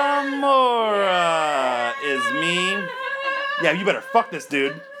 Nakamura is me. Yeah, you better fuck this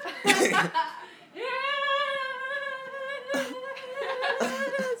dude.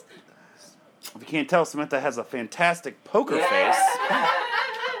 If you can't tell, Samantha has a fantastic poker face.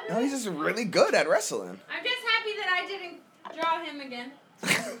 No, he's just really good at wrestling. I'm just happy that I didn't draw him again.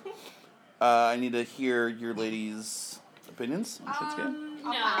 I need to hear your ladies' opinions on Shinsuke.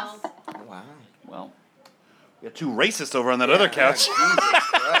 I'll No. pass. Wow. Well, we got 2 racists over on that other couch. Jesus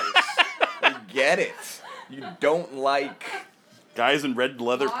Christ. We get it. You don't like. Guys in red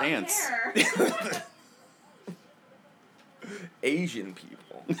leather Long pants. hair. Asian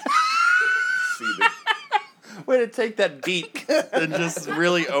people. See the. Way to take that beat and just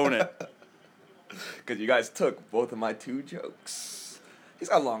really own it. Because you guys took both of my 2 jokes. He's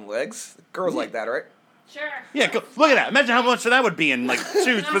got long legs. Girls like that, right? Sure. Yeah, go, look at that. Imagine how much that would be in like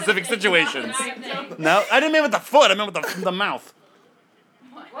 2 specific situations. Not a thing. No, I didn't mean with the foot. I meant with the mouth.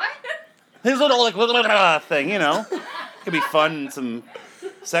 What? His little like thing, you know. Could be fun in some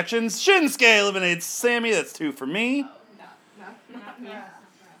sections. Shinsuke eliminates Sammy. That's 2 for me.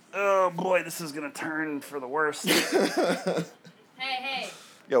 Oh boy, this is gonna turn for the worst. Hey.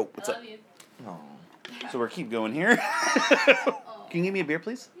 Yo, what's I up? love you. Oh. So we're keep going here. Can you give me a beer,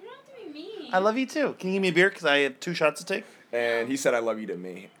 please? You don't have to be mean. I love you too. Can you give me a beer? Because I have 2 shots to take. And he said, I love you to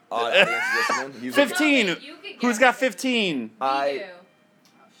me. Audience listening. He's 15. You could get Who's got it. 15? Me I- too.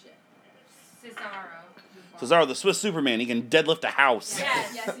 Oh shit. Cesaro. Cesaro, the Swiss Superman. He can deadlift a house.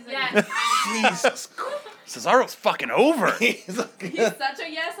 Yes. Yes, he's a Yes. Jesus Christ. Cesaro's fucking over. He's like- He's such a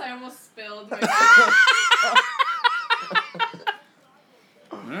yes, I almost spilled my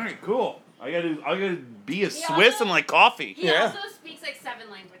All right, cool. I gotta be a He Swiss also- and like coffee. He Yeah. also speaks like 7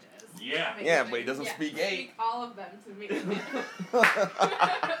 languages. Yeah. Yeah, but he doesn't Yeah, speak 8. Speak all of them to me.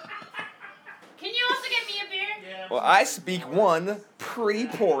 Can you also get me a beer? Yeah. Well, I speak 1 pretty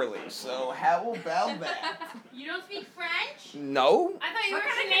poorly, so how about that? You don't speak French? No? I thought you What were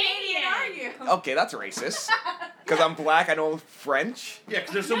kind of Canadian. Canadian are you? Okay, that's racist. Because I'm black, I know French. Yeah,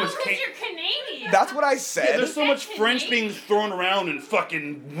 because there's so No, much. because you're Canadian. That's what I Yeah, said. there's so much French being thrown around in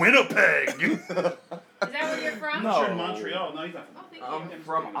fucking Winnipeg. Is that where you're from? No. Sure, in Montreal. No, he's not. Oh, thank I'm you.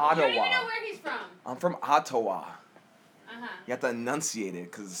 from You don't even know Ottawa. where he's from. I'm from Ottawa. Uh-huh. You have to enunciate it,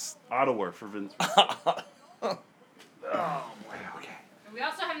 because... Ottawa for Vince. Oh, boy, okay. And we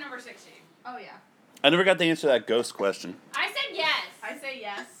also have number 60. Oh yeah. I never got the answer to that ghost question. I said yes. I say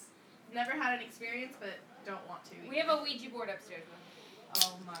yes. Never had an experience, but don't want to. We have a Ouija board upstairs.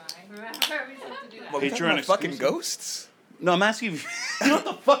 Oh my. Remember, we used to have to do that. What, we talking Patreon about fucking exclusive. ghosts? No, I'm asking you. You know what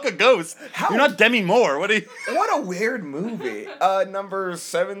the fuck a ghost? How- You're not Demi Moore. What are you? What a weird movie. Number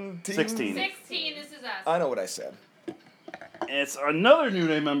 17? 16. 16. This is us. I know what I said. It's another New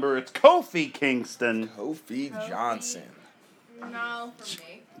Day member. It's Kofi Kingston. Kofi Johnson. No, for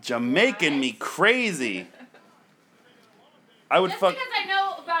me. Jamaican me crazy. I would Just fuck. because I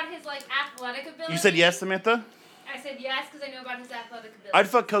know about his like athletic ability. You said yes, Samantha? I said yes because I know about his athletic ability. I'd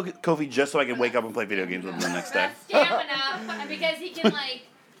fuck Kofi just so I could wake up and play video games with him the next day. The stamina, and because he can like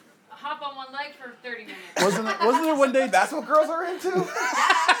hop on one leg for 30 minutes. Wasn't there one day? That's what girls are into?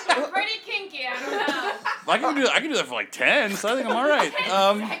 That's pretty kinky. I don't know. I can do that for like 10, so I think I'm all right.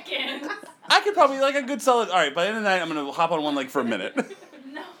 10 seconds. I could probably like a good solid. All right, by the end of the night, I'm gonna hop on one leg for a minute.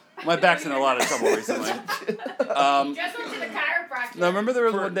 No. My back's in a lot of trouble recently. Just went to the chiropractor. No, remember there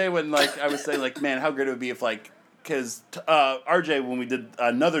was one day when like I was saying like, man, how great it would be if like, because RJ when we did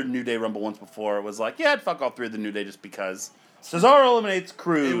another New Day Rumble once before, it was like, yeah, I'd fuck all three of the New Day just because. Cesaro eliminates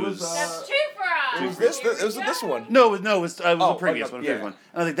Cruz. It was, That's two for us. It was this. Here we it was go. this one. No, it was the Oh, previous okay, one, yeah. And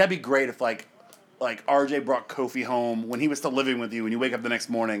I think that'd be great if like RJ brought Kofi home when he was still living with you, and you wake up the next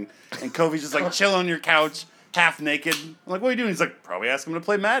morning and Kofi's just like chilling on your couch, half naked. I'm like, what are you doing? He's like, probably ask him to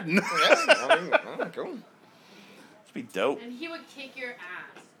play Madden. Yeah, I mean, cool. That'd be dope. And he would kick your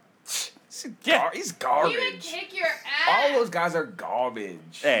ass. He's garbage. He would kick your ass. All those guys are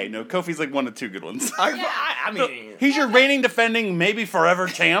garbage. Hey, no, Kofi's like one of two good ones. I mean, He's your reigning, defending, maybe forever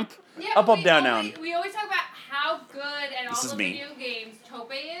champ. Yeah, Up, but up, down, down. We always talk about how good at This all is the me. video games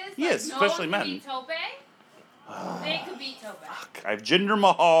Tope is. He is, no especially one can Madden. beat Tope. They could beat Tope. I have Jinder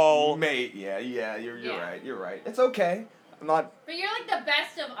Mahal. mate, yeah, you're Yeah. right. It's okay. I'm not. But you're like the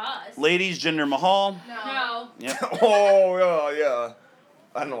best of us. Ladies, Jinder Mahal. No. Yep. Oh yeah.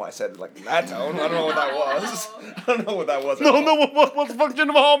 I don't know why I said it like in that tone. I don't know what that was. I don't know what that was. at all. No, what the fuck, Jinder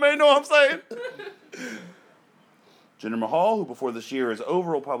Mahal, man? Know what I'm saying? Jinder Mahal, who before this year is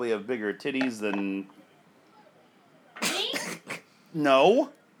over, will probably have bigger titties than. Me? No.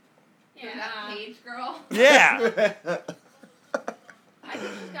 You're that page girl. Yeah. I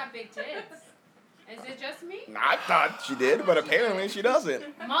think she's got big tits. Is it just me? I thought she did, but apparently she doesn't.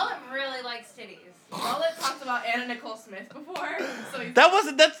 Mullet really likes titties. Mullet talked about Anna Nicole Smith before, so he's That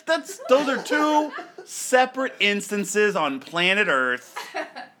wasn't. That's. Those are two separate instances on planet Earth.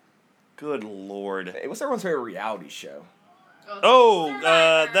 Good lord. Hey, what's everyone's favorite reality show? Oh,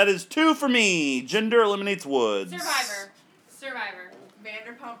 Survivor. that is 2 for me. Jinder eliminates Woods. Survivor.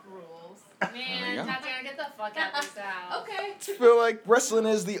 Vanderpump Rules. There Man, you go. Tatiana, get the fuck out of this house. Okay. I feel like wrestling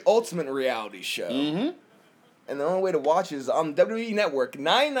is the ultimate reality show, Mm-hmm. and the only way to watch is on WWE Network,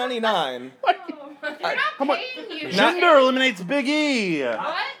 $9.99. They're I- not how much- paying you. Jinder eliminates Big E.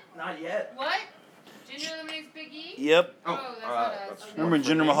 What? Not yet. What? Jinder eliminates Big E? Yep. Oh, that's not us. Remember when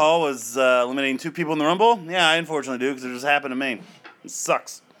Jinder Mahal was eliminating 2 people in the Rumble? Yeah, I unfortunately do because it just happened to me. It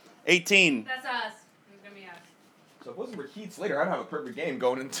sucks. 18. That's us. It's gonna be us. So if it wasn't for Heath Slater, I'd have a perfect game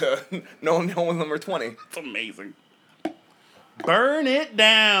going into no one number 20. It's amazing. Burn it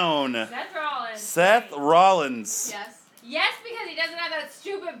down. Seth Rollins. Seth Rollins. Yes. Yes, because he doesn't have that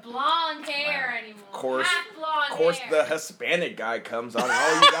stupid blonde hair anymore. Course- Half blonde Of course, hair. the Hispanic guy comes on, and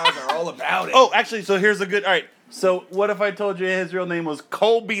all you guys are all about it. Oh, actually, so here's a good. All right. So what if I told you his real name was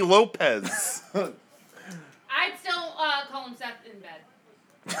Colby Lopez? I'd still call him Seth in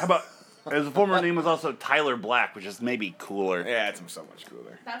bed. How about his former name was also Tyler Black, which is maybe cooler. Yeah, it's so much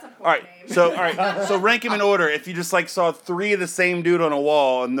cooler. That's a poor All right, name. so rank him in order. If you just like saw 3 of the same dude on a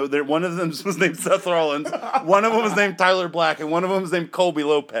wall, and one of them was named Seth Rollins, one of them was named Tyler Black, and one of them was named Colby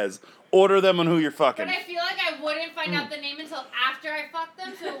Lopez. Order them on who you're fucking. But I feel like I wouldn't find out the name until after I fucked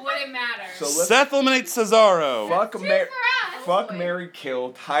them, so it wouldn't matter. So let's Seth eliminates Cesaro. fuck, Two for us. fuck, Mary,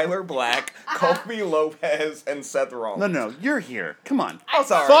 kill Tyler Black, Kofi Lopez, and Seth Rollins. No, you're here. Come on. Oh,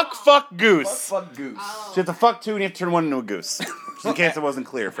 sorry. Fuck Goose. Fuck Goose. Oh. So you have to fuck 2 and you have to turn 1 into a goose. Just in case it wasn't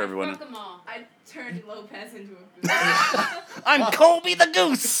clear for everyone. Fuck them all. I turned Lopez into a goose. I'm Colby the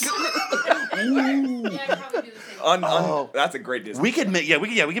Goose. Yeah, I'd probably do the same. Oh. That's a great Disney. We could make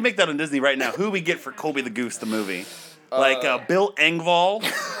make that on Disney right now. Who we get for Colby the Goose the movie? Like Bill Engvall.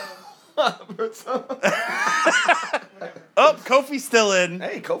 Oh, Kofi's still in.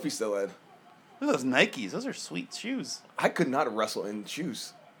 Look Hey, Kofi's still in. at those Nikes. Those are sweet shoes. I could not wrestle in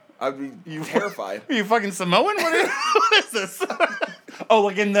shoes. I'd be terrified. Are you fucking Samoan? What is this? Oh,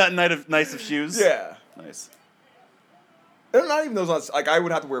 like in that nice of shoes? Yeah. Nice. They're not even those on. Like, I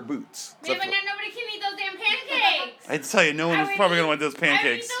would have to wear boots. Man, but now nobody can eat those damn pancakes. I'd tell you, no one I was would probably eat- going to want those I would eat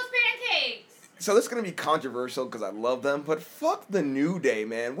pancakes. those pancakes. So this is gonna be controversial because I love them, but fuck the New Day,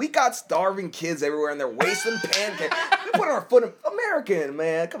 man. We got starving kids everywhere and they're wasting pancakes. We put our foot in American,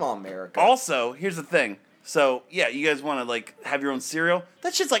 man. Come on, America. Also, here's the thing. So yeah, you guys want to like have your own cereal?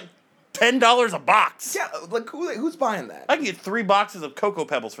 That shit's like $10 a box. Yeah, like who's buying that? I can get 3 boxes of Cocoa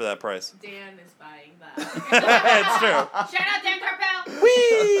Pebbles for that price. Dan is buying that. It's true. Shout out Dan Carpel.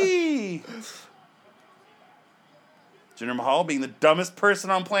 Whee! Jinder Mahal being the dumbest person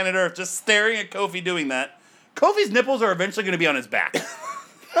on planet Earth, just staring at Kofi doing that. Kofi's nipples are eventually going to be on his back.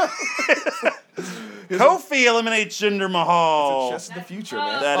 Kofi eliminates Jinder Mahal. It's just the future,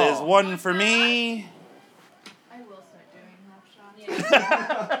 man. That is Oh. 1 for me. I will start doing half shots.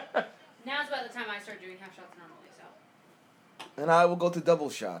 Yeah. Now's about the time I start doing half shots normally. So. And I will go to double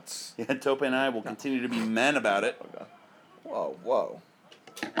shots. Yeah, Tope and I will continue to be men about it. Whoa.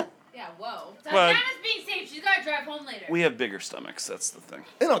 Yeah, whoa. So Well- Nana's being safe. She's got to drive home later. We have bigger stomachs, that's the thing.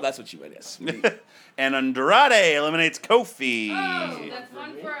 No, that's what you meant. Yes. And Andrade eliminates Kofi. Oh, that's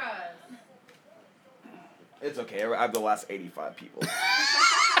 1 for us. It's okay. I have the last 85 people.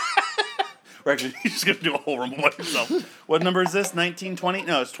 We're actually just going to do a whole rumble by yourself. What number is this? 19, 20?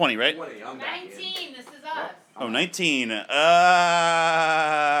 No, it's 20, right? 19. This is us. Oh, 19. That's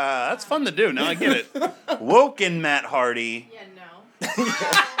fun to do. Now I get it. Woken Matt Hardy. Yeah, no.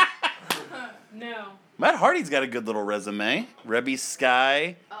 No. Matt Hardy's got a good little resume. Rebby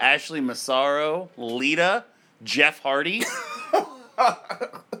Sky, Ashley Massaro, Lita, Jeff Hardy.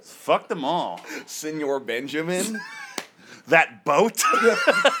 Fuck them all. Senor Benjamin. That boat.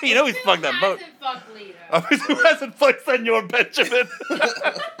 You know he's fucked that boat. Hasn't fucked Lita. Who hasn't fucked Senor Benjamin?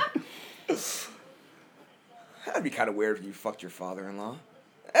 That'd be kind of weird if you fucked your father-in-law.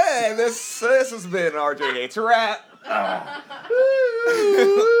 Hey, this has been RJ Hates Rap.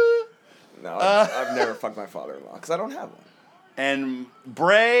 No, I've never fucked my father-in-law because I don't have one. And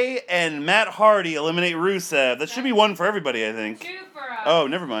Bray and Matt Hardy eliminate Rusev. That should be 1 for everybody, I think. 2 for us. Oh,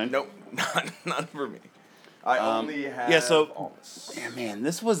 never mind. Nope, not for me. I only have. yeah, so- Almas. Yeah, man,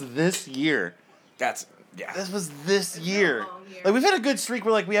 this was this year. Yeah. This was this It's been a year. long year. Like we've had a good streak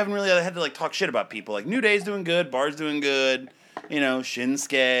where like we haven't really had to like talk shit about people. Like New Day's doing good, Bar's doing good. You know,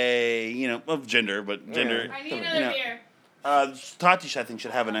 Shinsuke. You know, of gender, but gender. I need another know. beer. Tati, I think,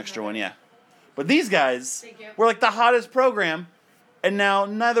 should have an extra one. Yeah, but these guys Thank you. were like the hottest program, and now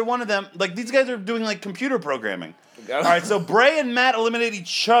neither one of them. Like these guys are doing like computer programming. All right, so Bray and Matt eliminate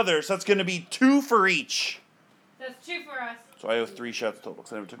each other, so that's going to be 2 for each. That's 2 for us. So I owe 3 shots total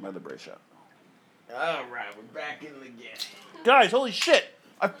because I never took my other Bray shot. All right, we're back in the game. Guys, holy shit!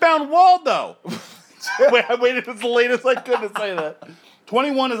 I found Waldo. Wait, I waited as late as I could to say that.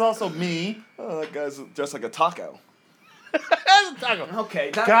 21 is also me. Oh, that guy's just like a taco. That's a taco.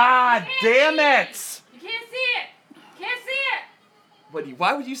 Okay. God damn it! You can't see it. Can't see it.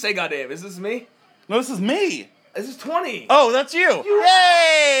 Why would you say goddamn? Is this me? No, this is me. This is 20. Oh, that's you.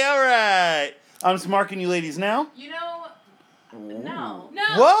 Yay! All right. I'm just marking you ladies now. You know, no. No.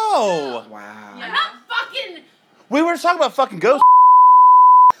 Whoa! Wow. Yeah. I'm not fucking. We were just talking about fucking ghosts.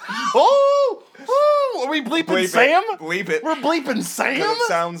 Oh! Are we bleeping Bleep Sam? it. Bleep it. We're bleeping Sam? Because it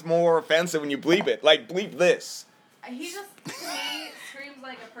sounds more offensive when you bleep it. Like, bleep this. He just, to me, screams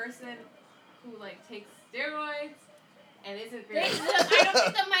like a person who, like, takes steroids and isn't very... I don't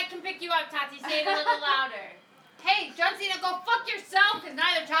think the mic can pick you up, Tati. Say it a little louder. Hey, John Cena, go fuck yourself, because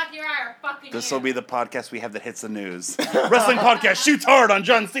neither Tati or I are fucking This you. will be the podcast we have that hits the news. Wrestling podcast shoots hard on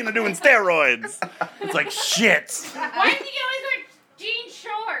John Cena doing steroids. It's like shit. Why do you always wear jean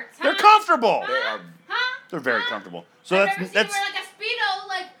shorts? Huh? They're comfortable. They are. Huh? They're very Huh? comfortable. So I've that's never seen that's. you wear like a Speedo,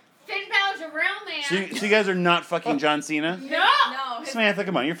 like Finn Balor's a real man. So you guys are not fucking John Cena? No! No, his, Samantha,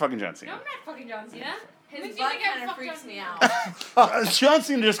 come on, you're fucking John No, Cena. I'm not fucking John Cena. his Makes butt you think I kind of fucked freaks John me Cena. out. John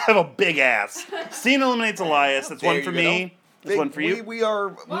Cena just have a big ass. Cena eliminates Elias. That's There one for you me. go. That's one for you. We are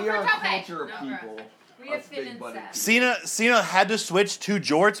One we for are a Tope. culture of No, for people. We have Us Finn big and buddy Seth. Cena had to switch to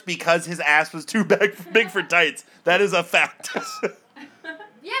jorts because his ass was too big for tights. That is a fact.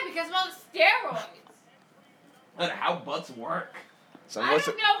 Yeah, because of all the steroids. And how butts work. So I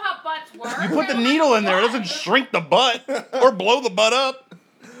don't know how butts work. You put the needle in there, it doesn't shrink the butt or blow the butt up.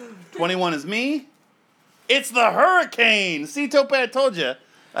 21 is me. It's the Hurricane. See, Tope, I told you.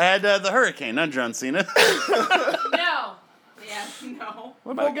 I had the Hurricane, not John Cena. No. Yeah, no.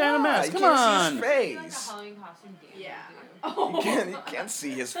 What about a guy in a mask? You Come can't on. see his Like a face. Halloween costume dance. Yeah. You can't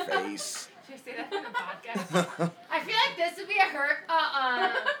see his face. Should I say that in the podcast? I feel like this would be a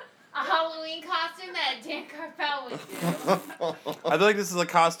Halloween costume that Dan Carpel would do. I feel like this is a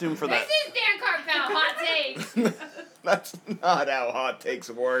costume for that. This is Dan Carpel, hot take. That's not how hot takes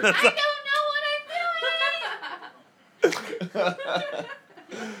work. I don't know what I'm doing.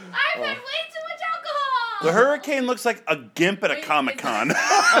 I've had way too much alcohol. The Hurricane looks like a gimp at a Wait, Comic-Con. Does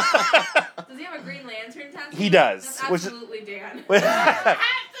he have a Green Lantern tattoo? He does, That's which is- absolutely Dan. Absolutely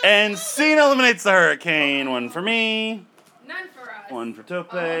And Cena eliminates the Hurricane. One for me. None for us. One for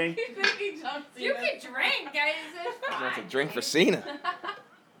Tope. You think he jumped You can drink, guys. It's fine. That's a drink for Cena.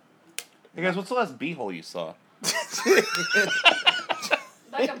 Hey guys, what's the last beehole you saw?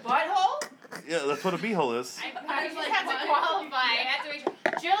 Like a butthole? Yeah, that's what a beehole is. I just like, have what? to qualify. I have to make sure.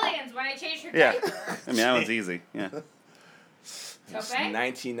 Jillian's when I changed her Yeah. diaper. I mean, that one's easy. Yeah. It's Okay.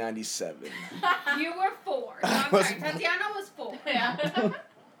 1997. You were 4. No, I'm sorry. Tatiana was 4. Yeah.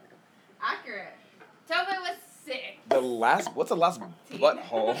 Accurate. Tobe was 6. What's the last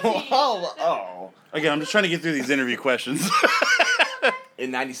butthole? Teen. oh. Again, I'm just trying to get through these interview questions.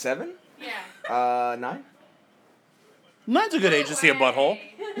 In 97? Yeah. 9? Nine's a good age to see a butthole.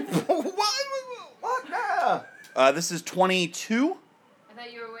 What? Nah. This is 22. I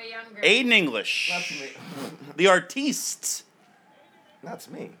thought you were way younger. Aiden English. That's me. The artiste. That's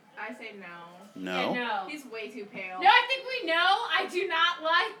me. I say no. No. Yeah, no. He's way too pale. No, I think we know. I do not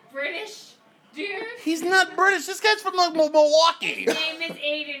like British dudes. He's not British. This guy's from like Milwaukee. His name is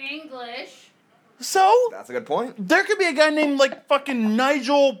Aiden English. So, That's a good point. there could be a guy named like fucking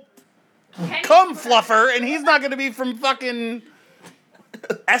Nigel Kenny Cum Fr- Fluffer, and he's not going to be from fucking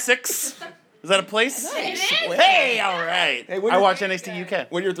Essex. Is that a place? It is. Hey, all right. Hey, what I do you- watch NXT UK.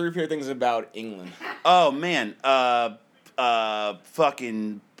 What are your 3 favorite things about England? Oh man,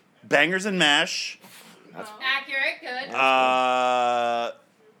 fucking Bangers and Mash. Accurate. Good.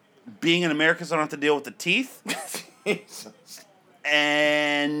 Being in America, so I don't have to deal with the teeth,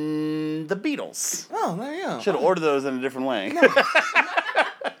 and the Beatles. Oh, there you go. Should have ordered those in a different way.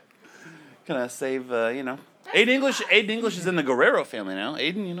 Gonna save, you know. Aiden English is in the Guerrero family now.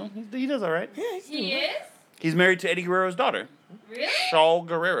 Aiden, you know, he does all right. He is? He's married to Eddie Guerrero's daughter, Really? Shawl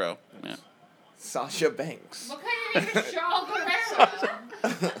Guerrero. Yeah. Sasha Banks. What kind of name is Shaw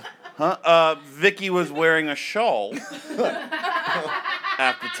Guerrero? Huh? Vicky was wearing a shawl at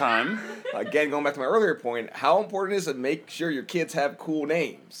the time. Again, going back to my earlier point, how important is it to make sure your kids have cool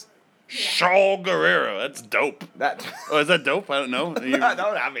names? Shawl Guerrero. That's dope. That. Oh, is that dope? I don't know. Are you, I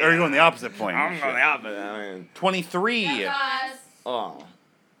don't- I mean, or are you going the opposite point? I'm going the opposite. I mean, 23. Us. oh.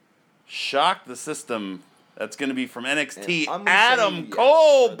 Shock the system. That's going to be from NXT. And I'm gonna Adam say yes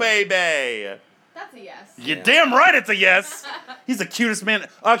Cole, for that. baby. That's a yes. You Yeah. damn right it's a yes. He's the cutest man.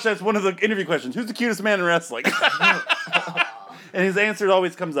 Actually, that's one of the interview questions. Who's the cutest man in wrestling? And his answer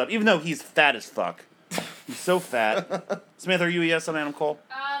always comes up, even though he's fat as fuck. He's so fat. Smith, are you a yes on Adam Cole?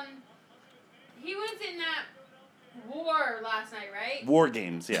 He was in that war last night, right? War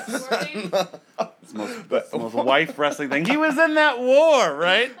games, yes. War games? It's the most wife wrestling thing. He was in that war,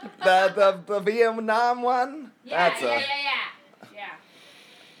 right? The Vietnam one? Yeah, That's yeah.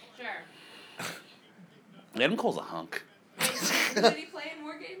 Sure. Adam Cole's a hunk. Did he play in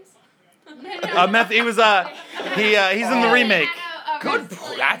War Games? He was he's in the remake. Good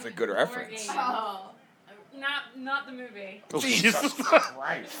point. That's a good reference. Oh. Not the movie. Oh, Jesus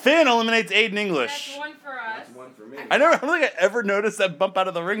Christ. Finn eliminates Aiden English. That's one for us. One for me. I don't think I ever noticed that bump out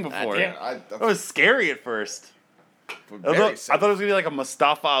of the ring before. That was scary at first. I thought it was gonna be like a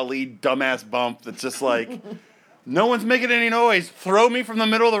Mustafa Ali dumbass bump that's just like, no one's making any noise. Throw me from the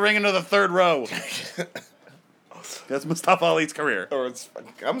middle of the ring into the third row. That's Mustafa Ali's career. Or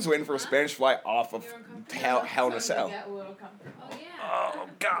I'm just waiting for a Spanish fly off of You're uncomfortable? Hell in a Cell. Get a little comfortable. Oh yeah. Oh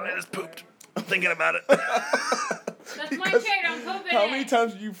God, I just pooped. I'm thinking about it. That's my Because trade. I'm pooping How it. many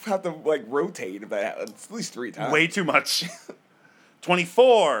times do you have to like rotate if that happens? It's at least 3 times. Way too much.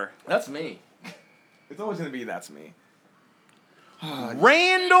 24. That's me. It's always gonna be that's me.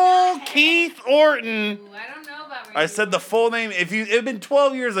 Randall Keith Orton. Ooh, I don't know about. I said the full name. If it had been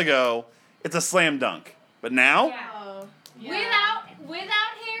 12 years ago, it's a slam dunk. But now, Yeah. Oh. Without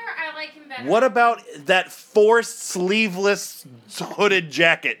hair, I like him better. what about that forced sleeveless hooded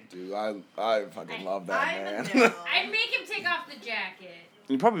jacket? Dude, I fucking love that I'm man. a no. I'd make him take off the jacket.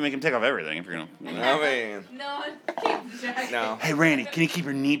 You probably make him take off everything if you're gonna. I mean, No, keep the jacket. no. Hey Randy, can you keep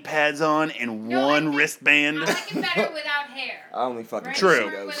your knee pads on and No, I one think- wristband? I like him better without hair. I only fucking Randy True.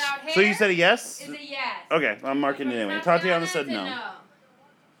 Orton without hair So you said a yes? is a yes. Okay, I'm marking it anyway. Tatiana Tatiana said said no.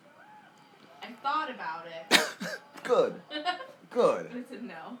 I thought about it, Good. Good. but it's a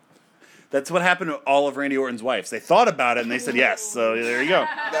no. That's what happened to all of Randy Orton's wives. They thought about it and they said yes. So there you go.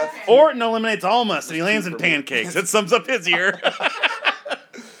 That's Orton eliminates Almas and he That's lands two in for me. pancakes. That sums up his year.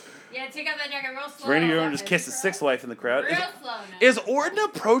 Yeah, take off that jacket real slow. Randy Orton just kissed his sixth wife in the crowd. Real slow now. Is Orton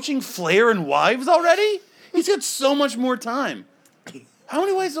approaching Flair and wives already? He's got so much more time. How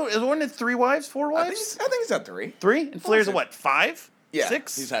many wives? Is Orton at 3 wives, 4 I think, wives? I think he's at 3. 3? And Flair's at it? what, 5? Yeah,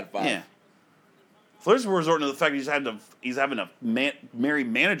 6? he's had 5. Yeah. Flair's resorting to the fact he's having to marry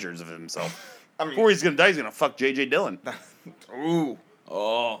managers of himself. I mean, Before he's gonna die, he's gonna fuck J.J. Dillon. ooh.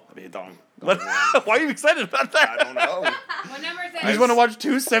 Oh. Be a dong. What? Why are you excited about that? I don't know. What number is You that? just want to watch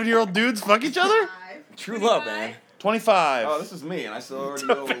two 7-year-old dudes fuck each other? 5. True love, man. 25. Oh, this is me, and I still already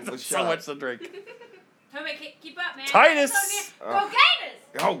know what's so much to drink. Toby, keep up, man. Titus. Go Gators!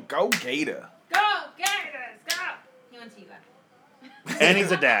 Oh, go Gator. Go Gators! Go! He wants you back. And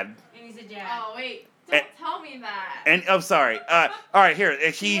he's a dad. And he's a dad. Oh, wait. Don't And- tell me that. And I'm sorry. All right, here.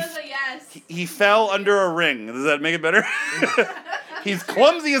 He was a yes. He fell under a ring. Does that make it better? He's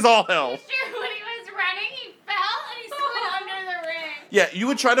clumsy as all hell. It's true. When he was running, he fell and he slid under the ring. Yeah, you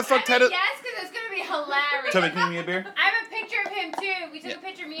would try to fuck I mean, Titus. yes, because it's gonna be hilarious. Toby, can you give me a beer? I have a picture of him too. We took a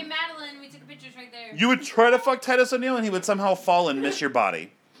picture. Me and Madeline. We took pictures right there. You would try to fuck Titus O'Neil, and he would somehow fall and miss your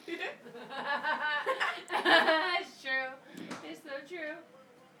body. It's true. It's so true.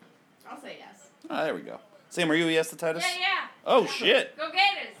 I'll say yes. Ah, there we go. Sam, are you a yes to Titus? Yeah, yeah. Oh shit. Go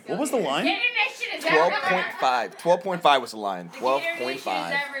Gators. What was the line? Gator Nation is everywhere. 12.5. 12.5 was the line. The Gator Nation is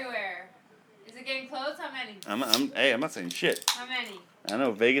 12.5. everywhere. Is it getting close? How many? I'm not saying shit. How many? I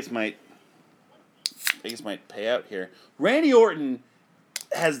know Vegas might pay out here. Randy Orton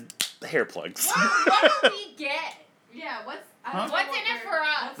has hair plugs. What do we get? Yeah, what's... I Huh? don't know What's what in it we're- for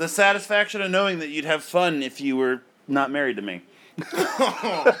us? The satisfaction of knowing that you'd have fun if you were not married to me. Why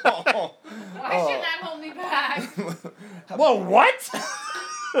should that hold me back? Whoa, what?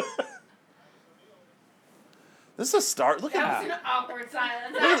 This is a star. Look That at was that. an awkward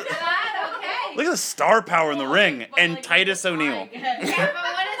silence Look at after that. Okay. Look at the star power in the ring But, and like, Titus I O'Neil. get- Yeah, but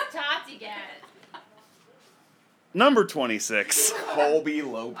what does Tati get? Number 26. Colby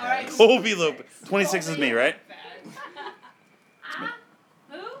Lopez. All right. Colby Lopez. 26 is me, right?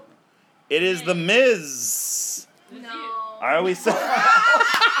 Who? It is the Miz. No. I always say. No, you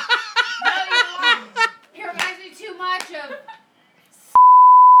won't. He reminds me too much of.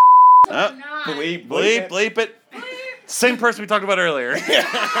 Oh, Not. Bleep, bleep it. Same person we talked about earlier.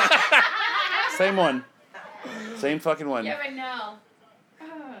 Same one. Same fucking one. You never know.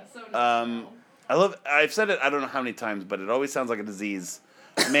 So Um, I've said it, I don't know how many times, but it always sounds like a disease.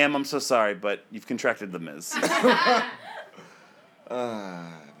 Ma'am, I'm so sorry, but you've contracted the Miz.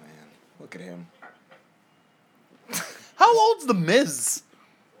 Man. Look at him. How old's the Miz?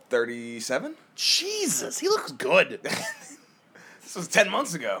 37? Jesus, he looks good. This was 10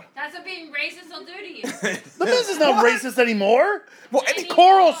 months ago. That's what being racist will do to you. The Miz is not racist anymore. Well, Any-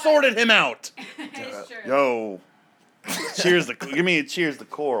 Coral sorted him out. It's true. Yo. Cheers give me a cheers to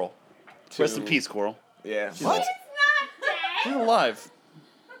Coral. Rest in peace, Coral. Yeah. It's not She's dead. alive.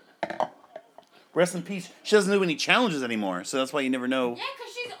 Rest in peace. She doesn't do any challenges anymore, so that's why you never know. Yeah,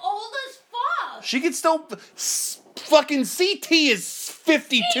 because she's old as fuck. She could still. Fucking CT is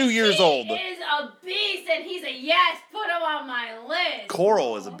 52 years old. He is a beast, and he's a yes. Put him on my list.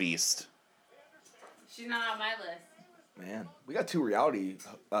 Coral is a beast. She's not on my list. Man, we got 2 reality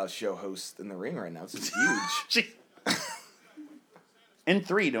show hosts in the ring right now. This is huge. She. And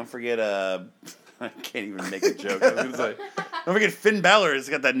 3, don't forget. I can't even make a joke. I was gonna say, don't forget Finn Balor has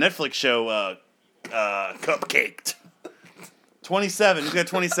got that Netflix show. Cupcaked. 27. Who's got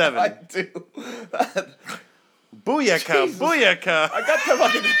 27? I do. Booyaka! Jesus. Booyaka! I got the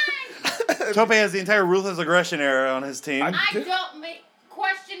fucking. Tope has the entire Ruthless Aggression era on his team. I don't make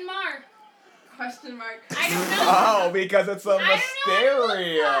question mark. Question mark. I don't know. Oh, because it's a I don't know what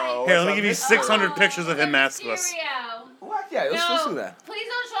it looks Mysterio. Here, let It's me a give you Mysterio. 600 pictures of him maskless. Mysterio. What? Yeah, let's do that. Please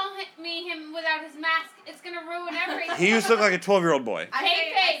don't show me him without his mask. It's gonna ruin everything. He used to look like a 12-year-old boy. I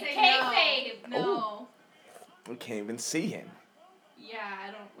say Kayfabe. no. We can't even see him. Yeah, I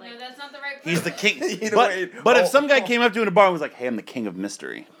don't like. No, that's not the right person. He's the king. Either But, way- but if oh, some guy oh. came up to you in a bar and was like, "Hey, I'm the king of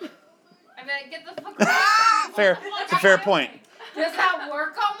mystery," I'd be like, get the fuck away. fair. It's a fair point. Does that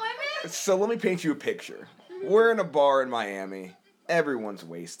work on women? So let me paint you a picture. We're in a bar in Miami. Everyone's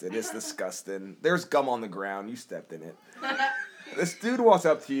wasted. It's disgusting. There's gum on the ground. You stepped in it. This dude walks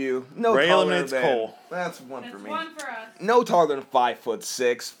up to you. No Ray taller eliminates than. Cole. That's one That's for me. one for us. No taller than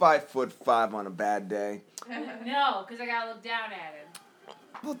 5'6", 5'5" on a bad day. No, because I gotta look down at him.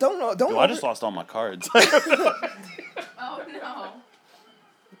 Well, don't. Yo, I just lost all my cards. Oh no.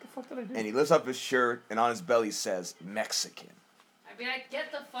 And he lifts up his shirt, and on his belly says Mexican. I'd be like,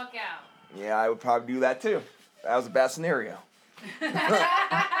 get the fuck out. Yeah, I would probably do that too. That was a bad scenario.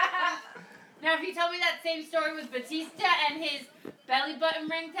 Now, if you tell me that same story with Batista and his belly button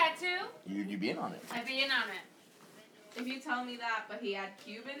ring tattoo, You'd be in on it. I'd be in on it. If you tell me that, but he had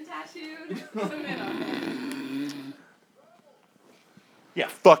Cuban tattooed, I'm in on it. Yeah,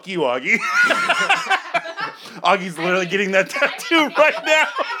 fuck you, Augie. Augie's literally getting that tattoo right now.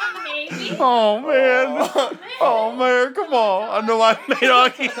 Maybe. Oh man. Oh man, come on. I know I made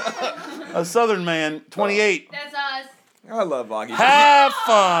Augie a Southern man. 28. That's us. I love Augie. Have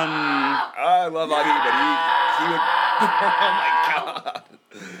fun. I love Augie, but he would. Oh my god.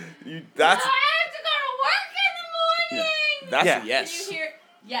 That's I have to go to work in the morning. that's Yeah. a yes. Can you hear?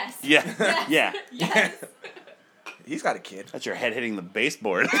 Yes. Yeah. Yes. Yeah. Yes. He's got a kid. That's your head hitting the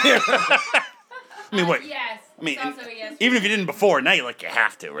baseboard. I mean, what? Yes. I mean, it's also a yes. even if you didn't before, now you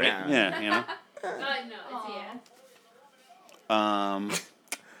have to, right? Yeah. Yeah, you know.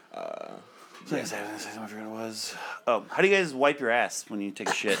 No, it's a yes. So I forgot what it was. Oh, how do you guys wipe your ass when you take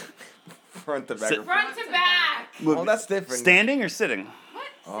a shit? Front to back. Sit- Front to back. Oh, that's different. Standing or sitting? What?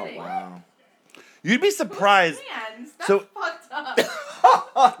 Oh Sitting. wow. You'd be surprised. Hands. That's So- fucked up.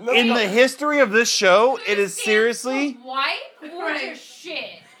 In the history of this show, it is seriously Wipe or Right. just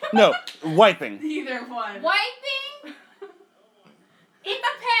shit? no wiping. Either one. Wiping? It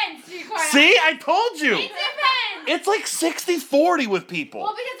depends, to be quite See, honest. I told you. It depends. It's like 60-40 with people.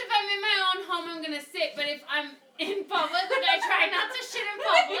 Well, because if I'm in my own home, I'm gonna sit. But if I'm in public, which I try not to shit in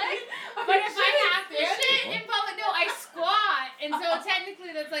public, but if I have to shit in public, no, I squat, and so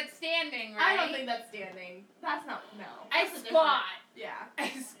technically that's like standing, right? I don't think that's standing. That's not. No. I That's a squat. different- Yeah.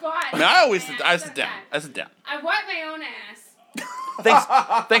 I squat. I mean, I always Man, sit. I sit sometimes. down. I sit down. I wipe my own ass.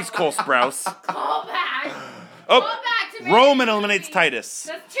 Thanks, Cole Sprouse. Call back. Oh, Call back to Roman eliminates Titus.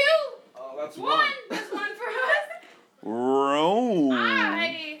 That's two. Oh, that's One. That's one for us. Rome.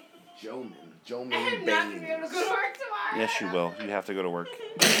 I Joe am not gonna be able to go to work tomorrow. Yes, you will. You have to go to work.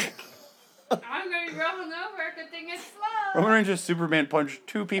 I'm gonna be real hungover. Good thing it's slow. Roman Reigns just Superman punched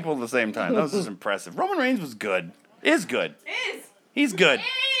 2 people at the same time. That was just impressive. Roman Reigns was good. Is good. Is. He's good.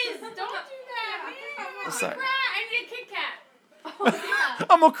 It is. Don't do that, man. I'm Sorry. gonna cry. I need a Kit Kat. Oh yeah.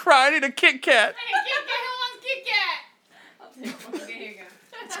 I'm gonna cry. I need a Kit Kat. I need a Kit Kat. Who wants Kit Kat? I'll take one. Okay, here you go.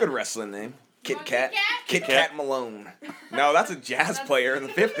 It's a good wrestling name. Kit Want Kat. Kit Kat? Kit Kat? Kat Malone. No, that's a jazz player in the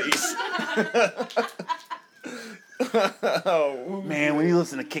 50s. Oh, Man, when you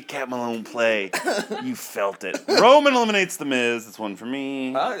listen to Kit Kat Malone play, you felt it. Roman eliminates The Miz. That's one for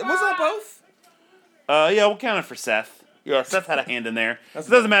me. was that both? Yeah, we'll count it for Seth. Yeah, Seth had a hand in there. It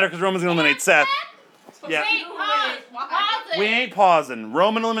doesn't matter because Roman's gonna eliminate Seth. Yeah. Wait, pause. Why? Pause it. We ain't pausing.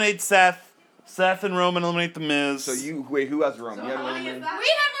 Roman eliminates Seth. Seth and Roman eliminate The Miz. So you wait. Who has Roman? So You had how many Roman. is that?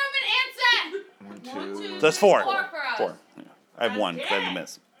 We have Roman and Seth. 1, 2. So that's 4. 4 for us. 4. Yeah. I have 1 because I have The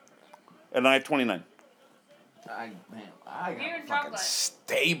Miz. And I have 29. I Beer got and fucking chocolate.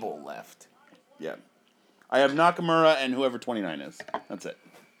 stable left. Yeah. I have Nakamura and whoever 29 is. That's it.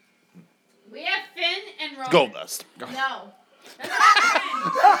 We have Finn and Roman. Goldust. No. That's not Finn.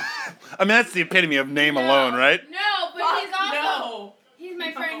 I mean, that's the epitome of name alone, right? No, but he's Fuck also. no. He's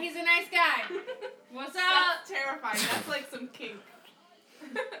my friend. He's a nice guy. What's up? That's terrifying. That's like some kink.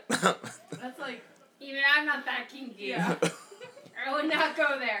 That's like. Even I'm not that kinky. Yeah. I would not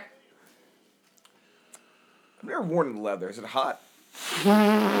go there. I've never worn leather. Is it hot?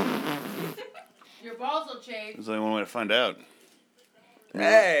 Your balls will chafe. There's only one way to find out.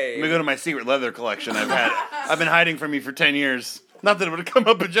 Hey. Let me go to my secret leather collection I've been hiding from you for 10 years. Not that it would come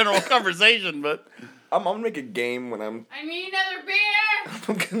up in general conversation, but I'm gonna make a game when I need another beer.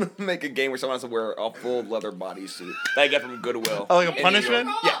 I'm gonna make a game where someone has to wear a full leather bodysuit that I get from Goodwill. oh, like a Make it punishment?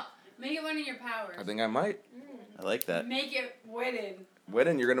 your Yeah. Make it one of your powers. I think I might. I like that. Make it wooden.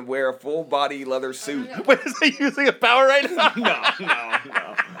 Whitten, you're gonna wear a full body leather suit. Wait, is he using a power right now?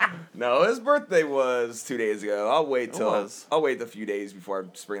 No. No, his birthday was 2 days ago. I'll wait was. I'll wait a few days before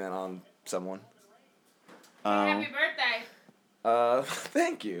I spring that on someone. Happy birthday.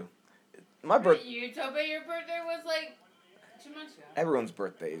 Thank you. My birth. You told me your birthday was like 2 months ago. Everyone's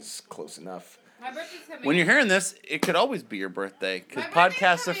birthday is close enough. My birthday's coming. When you're up. hearing this, it could always be your birthday because My birthday's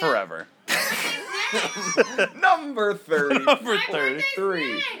podcasts are coming up. forever. Number 30. Number My 30. birthday's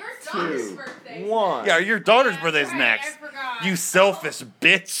 3, next. Our daughter's 2, birthday. 1. Yeah, your daughter's That's birthday's right, next. I forgot. You selfish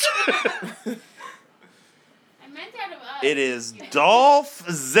bitch. I meant out of us. It is Dolph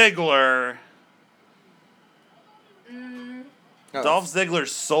Ziggler. Oh. Dolph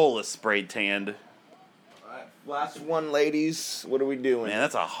Ziggler's soul is spray tanned. Alright, last one, ladies. What are we doing? Man,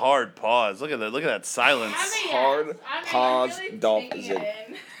 that's a hard pause. Look at that silence. I'm a yes. Hard I'm a pause. Really Dolph taking Ziggler. it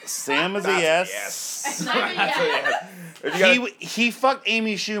in. Sam is a That's yes. I'm a That's a yes. yes. If you gotta- He fucked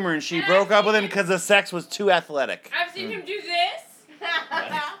Amy Schumer and she And broke I've up with him seen because the sex was too athletic. I've seen him do this.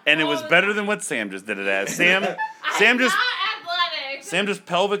 And it was all the better time. than what Sam just did it as. Sam I'm just not athletic. Sam just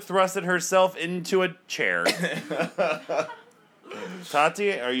pelvic thrusted herself into a chair.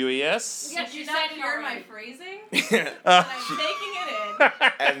 Tati, are you a yes? Yes, Did you you not said it hear my already. phrasing? Uh, I'm taking it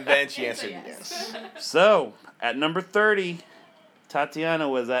in. and then she It's a answered yes. so, at number 30, Tatiana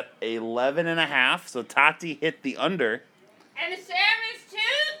was at 11.5, so Tati hit the under. And Sam is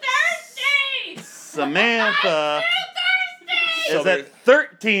too thirsty. Samantha, I'm too is at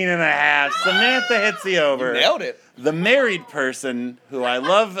 13 and a half. Samantha hits the over. You nailed it. The married person, who I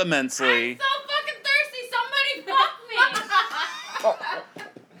love I'm immensely. so fucking thirsty. Somebody fuck me.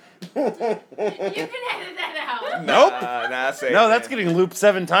 You can edit that out. Nope. Nah, say No, it, that's man. getting looped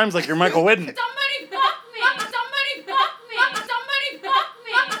 7 times like you're Michael Whidden. Somebody fuck me. Somebody fuck me. Somebody fuck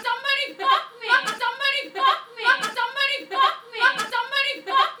me. Somebody fuck me. Somebody fuck me. Somebody fuck me. Somebody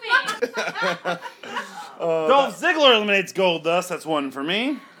fuck me. Dolph Ziggler eliminates Goldust. That's one for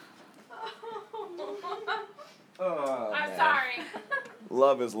me. Oh, I'm man. sorry.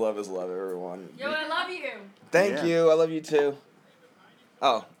 Love is love, everyone. Yo, I love you. Thank Yeah. you. I love you too.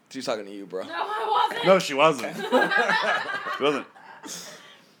 Oh, she's talking to you, bro. No, I wasn't. No, she wasn't. She wasn't.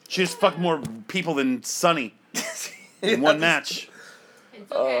 She just fucked more people than Sonny in one match.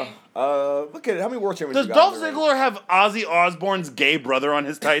 It's okay. Look at it. How many world champions Does you got Dolph in the ring? Ziggler have Ozzy Osbourne's gay brother on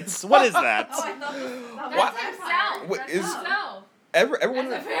his tights? What is that? Oh, I thought that That's was himself. Wait, That's is- himself. Everyone,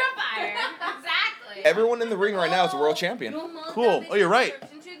 That's a vampire. Exactly. everyone in the ring right now is a world champion. Cool. Oh, you're right.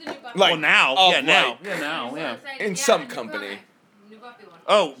 Like- Well, now. oh, Yeah, now. right. Yeah, now. Yeah. In some company.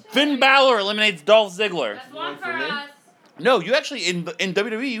 Oh, Finn Balor eliminates Dolph Ziggler. That's one for for me? us. No, you actually, in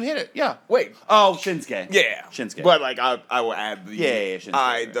WWE, you hit it. Yeah. Wait. Oh, Shinsuke. Yeah. Shinsuke. But like I will add the Yeah, Shinsuke.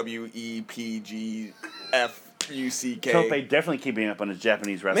 IWEPGFUCK. Tope definitely keeping up on his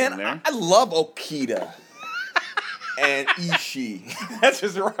Japanese wrestling Man, there. I love Okita. And Ishii. That's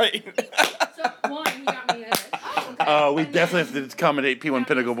just right. So one, you got me there. Oh, okay. We definitely have to accommodate P1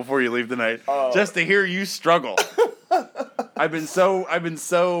 Pinnacle before you leave tonight, Oh. just to hear you struggle. I've been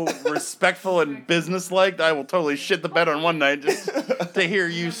so respectful and businesslike that I will totally shit the bed on one night just to hear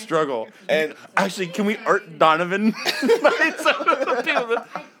you struggle. And Actually, can we Art Donovan?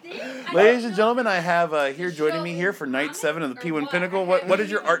 Ladies and gentlemen, I have here joining me here for night 7 of the P1 Pinnacle. What is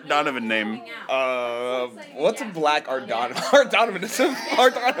your Art Donovan name? what's a black Art Donovan? Art Donovan. It's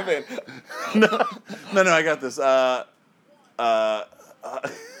Art Donovan. No, I got this. I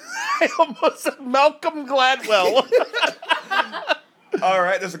almost said Malcolm Gladwell. All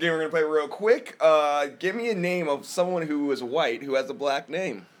right, this is a game we're gonna play real quick. Give me a name of someone who is white who has a black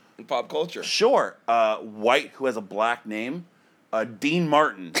name in pop culture. Sure. White who has a black name. Dean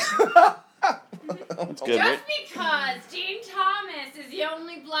Martin. That's good, right? Just because Gene Thomas is the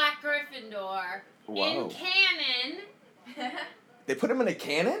only black Gryffindor Whoa. in canon, They put him in a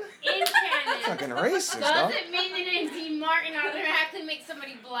cannon? in canon, Fucking racist, huh? doesn't mean the name Dean Martin automatically makes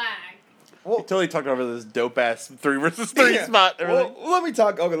somebody black. You totally talked over this dope ass 3 versus 3 Yeah. spot. Everything. Well, let me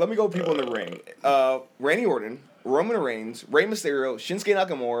talk. Okay, let me go people in the ring. Randy Orton, Roman Reigns, Rey Mysterio, Shinsuke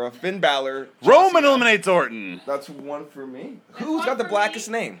Nakamura, Finn Balor. John Roman Cena. eliminates Orton. That's one for me. That's Who's one got the for blackest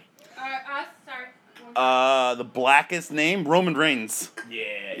me. name? Us, sorry. The blackest name, Roman Reigns.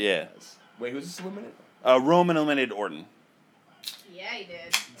 Yeah. Yeah. Wait, who's this eliminated? Roman eliminated Orton. Yeah, he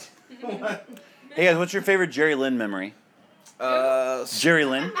did. Hey guys, what's your favorite Jerry Lynn memory? Jerry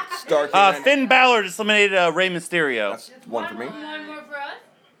Lynn. Stark. Finn Balor just eliminated Rey Mysterio. That's one for me. One more for us.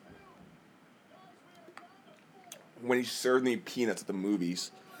 When he served me peanuts at the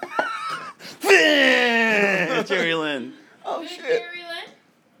movies. Jerry Lynn. Oh Who's shit. Jerry Lynn?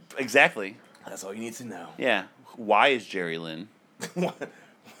 Exactly. That's all you need to know. Yeah. Why is Jerry Lynn?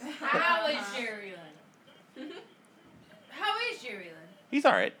 How is Jerry Lynn? How is Jerry Lynn? He's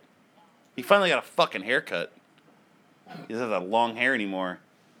alright. He finally got a fucking haircut. He doesn't have that long hair anymore.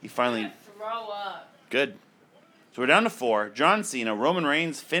 He finally... Throw up. Good. So we're down to 4. John Cena, Roman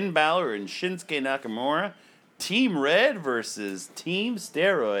Reigns, Finn Balor, and Shinsuke Nakamura. Team Red versus Team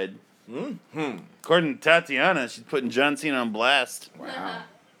Steroid. Mm-hmm. According to Tatiana, she's putting John Cena on blast. Wow.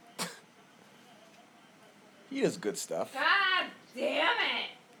 He does good stuff. God damn it!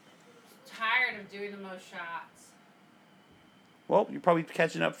 Tired of doing the most shots. Well, you're probably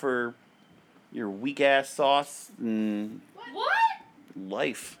catching up for your weak-ass sauce and What?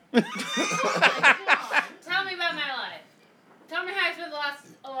 life. Tell me about my life. Tell me how I spent the last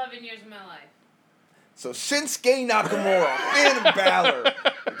 11 years of my life. So Shinsuke Nakamura, Finn Balor,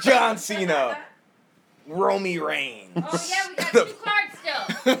 John Cena, Romy Reigns. Oh yeah, we got 2 cards still.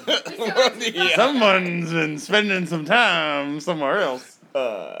 We still got 2 cards. Someone's been spending some time somewhere else. Don't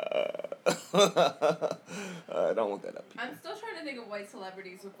look that up. I'm still trying to think of white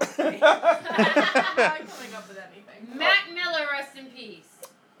celebrities with black names. I'm not coming up with anything. Mac Miller, rest in peace.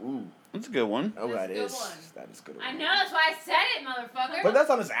 Ooh. That's a good one. Oh, That's that a good is. one. That is good. I know, that's why I said it, motherfucker. But that's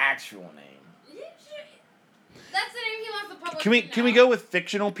not his actual name. That's the name he wants the public Can we to know. can we go with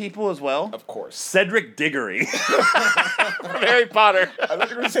fictional people as well? Of course. Cedric Diggory from Harry Potter. I thought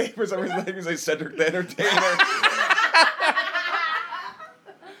you were going to say, for some reason, I thought you were going to say Cedric the Entertainer.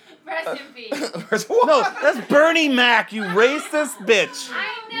 Rest in peace. person. No, that's Bernie Mac, you racist bitch.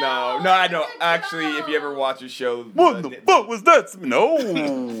 I No, know. no, I know. it's a Actually, if you ever joke. watch a show, What the fuck was that? No.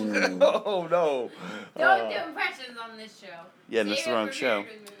 Oh no. Don't do impressions on this show. Yeah, that's Save the it wrong for show.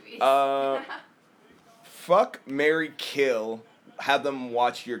 married movies. Fuck, marry, kill. Have them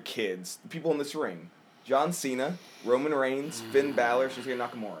watch your kids. The people in this ring: John Cena, Roman Reigns, Finn Balor, Shinsuke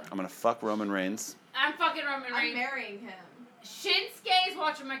Nakamura. I'm gonna fuck Roman Reigns. I'm fucking Roman I'm Reigns. marrying him. Shinsuke is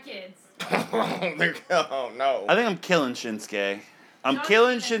watching my kids. Oh no. I think I'm killing Shinsuke. I'm John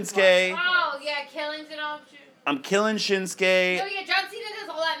killing Cena is Shinsuke. Oh, yeah, killing's an option. I'm killing Oh, Shinsuke. yeah, John Cena does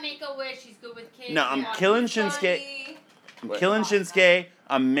all that Make-A-Wish. He's good with kids. No, I'm Yeah. killing He's Shinsuke. funny. I'm Wait. killing Shinsuke.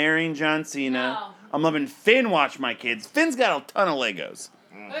 I'm marrying John Cena. No. I'm loving Finn watch my kids. Finn's got a ton of Legos.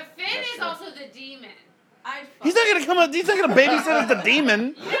 But Finn That's is true. also the demon. I'd He's not gonna come up. He's not gonna babysit as the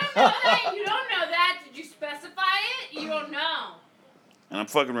demon. You don't know that? You don't know that? Did you specify it? You don't know. And I'm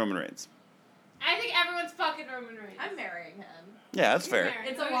fucking Roman Reigns. I think everyone's fucking Roman Reigns. I'm marrying him. Yeah, that's fair.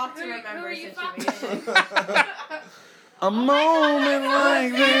 It's a walk to Who remember are you situation. fucking? A moment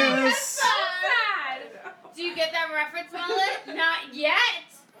like That's this. so sad. Do you get that reference, Mullet? Not yet.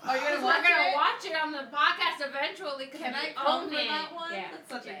 Are you gonna We're watch gonna it? watch it on the podcast eventually. Can I we come own for it. that one? Yeah. That's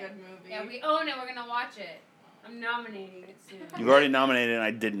such yeah. a good movie. Yeah, we own it. We're gonna watch it. I'm nominating it soon. You've already nominated and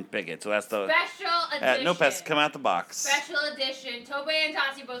I didn't pick it, so that's the. Special edition. No pets, come out the box. Special edition. Tobey and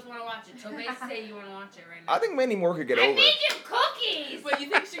Tati both want to watch it. Tobey say you want to watch it right now. I think Mandy Moore could get I over made it. you cookies. But you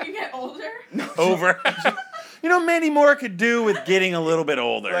think she can get older? Over. You know, Mandy Moore could do with getting a little bit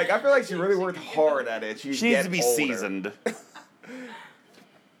older. Like I feel like she really worked hard at it. she needs to be seasoned.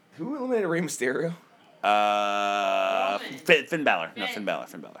 Who eliminated Rey Mysterio? Roman. Finn Balor. No, Finn. Finn Balor.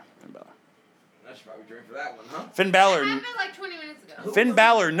 Finn Balor. Finn Balor. I should probably drink for that one, huh? Finn That Balor. happened like 20 minutes ago. Finn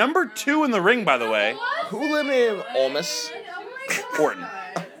Balor, number 2 in the ring, by the way. What? Who eliminated Almas? Oh my god. Orton.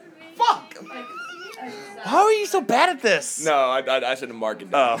 Fuck. How are you so bad at this? No, I should have marked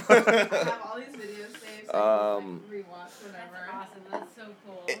it down. I have all these videos saved so I can rewatch whatever. That's awesome. That's so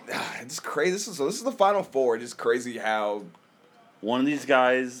cool. It's crazy. This is the final four. It's just crazy how. One of these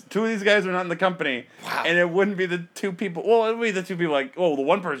guys, 2 of these guys are not in the company. Wow. And it wouldn't be the 2 people. Well, it would be the 2 people like, the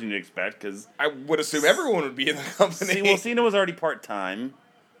one person you'd expect, because. I would assume everyone would be in the company. Well, Cena was already part time.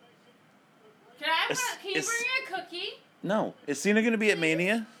 Can I? Can you It's- bring me a cookie? No. Is Cena going to be at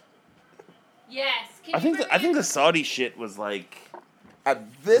Mania? Yes. Can I think you I think the Saudi shit was like.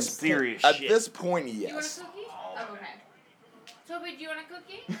 At this Some serious at shit. this point, Do you want a yes. cookie? Oh, okay. Toby, do you want a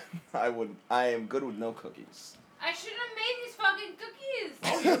cookie? I would. I am good with no cookies. I should have made these fucking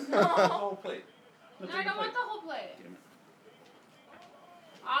cookies. Whole plate. No, I don't want the whole plate.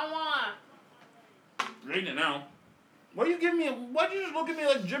 I want. Reading it now. Why you give me? Why'd you just look at me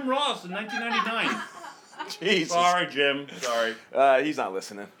like Jim Ross in 1999? Jesus. Sorry, Jim. Sorry. He's not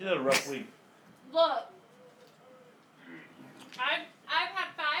listening. You had a rough week. Look. I've had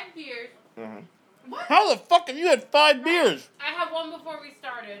 5 beers. Mm-hmm. How the fuck have you had 5 beers? I had one before we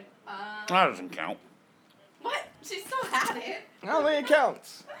started. That doesn't count. What? She still had it. I don't think it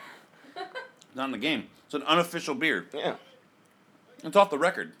counts. Not in the game. It's an unofficial beer. Yeah. It's off the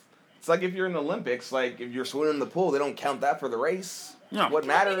record. It's like if you're in the Olympics, like if you're swimming in the pool, they don't count that for the race. No. What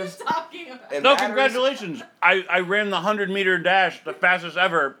matters? What are you talking about? It No, matters- congratulations. I ran the 100-meter dash, the fastest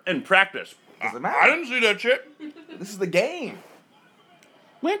ever, in practice. Does it matter? I didn't see that shit. This is the game.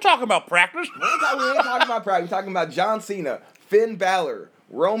 We ain't talking about practice. We ain't talking about pride. We're talking about John Cena, Finn Balor,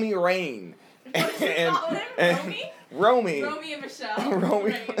 Romy Reign, What did you call him? Romy? Romy. Romy and Michelle.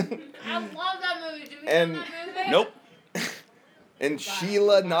 Romy. Right. I love that movie. Do we And- know that movie? Nope. and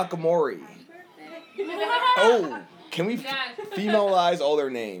Sheila Nakamori. Oh, can we Yeah. femalize all their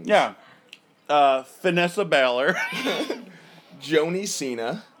names? Yeah. Vanessa Balor. Joni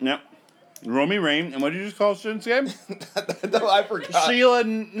Cena. Yep. Romy Rain. And what did you just call Shinsuke? No, I forgot. Sheila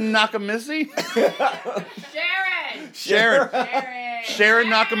Nakamisi? Sharon. Sharon. Sharon. Sharon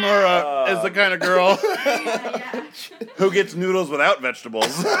Nakamura is the kind of girl Yeah. who gets noodles without vegetables.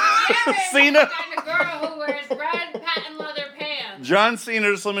 Sharon Cena. is the kind of girl who wears red patent leather pants. John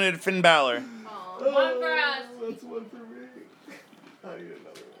Cena just eliminated Finn Balor. Aw. One for us. That's one for me. I need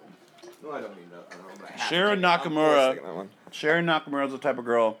another one. No, I don't need that. Sharon Nakamura. Sharon Nakamura is the type of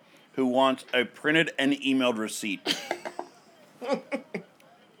girl who wants a printed and emailed receipt.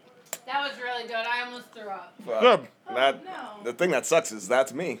 That was really good. I almost threw up. Good. That, no. The thing that sucks is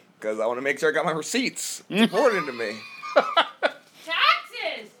that's me, because I want to make sure I got my receipts. It's important to me.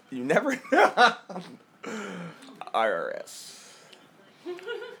 Taxes. You never. IRS.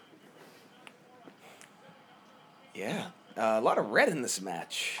 Yeah, a lot of red in this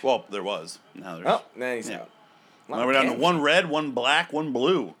match. Well, there was. Now there's. Oh, now he's Yeah. out. Now we're down to 1 red, 1 black, 1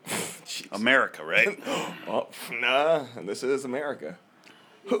 blue. America, right? Oh, nah, this is America.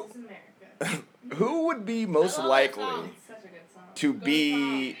 This is America. Who would be most I love that likely song. Such a good song. to Good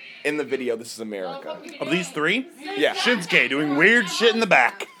be in the video This Is Oh, America? fuck you Of these doing? three, Yeah. Shinsuke doing weird shit in the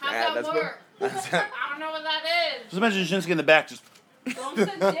back. How's Yeah, that that's work? that's- I don't know what that is. Just imagine Shinsuke in the back, just Don't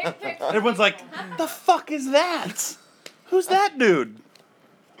send dick pics. everyone's like, "The fuck is that? Who's that dude?"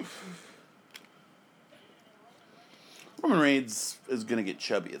 Roman Reigns is gonna get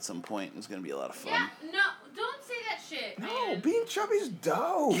chubby at some point. It's gonna be a lot of fun. Yeah, no, don't say that shit, man. No, being chubby's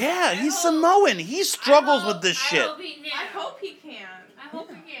dope. Yeah, he's I hope- Samoan. He struggles I hope- with this I shit. hope he can. I hope he can. I hope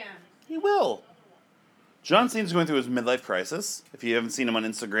he can. He will. John Cena's going through his midlife crisis. If you haven't seen him on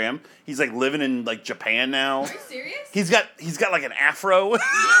Instagram, he's like living in like Japan now. Are you serious? He's got like an afro.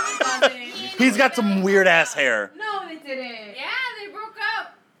 Nothing. He's got some weird ass hair. No, they didn't. Yeah, they broke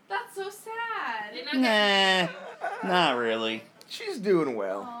up. That's so sad. They're not getting Nah, not really. She's doing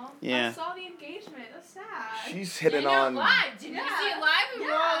well. Aw, Yeah. I saw the engagement. That's sad. She's They're hitting not on live. Did you Yeah. see it live? We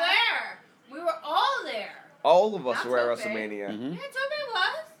were all Yeah. there. We were all there. all of us That's were at okay. WrestleMania. Mhm. Yeah, Toby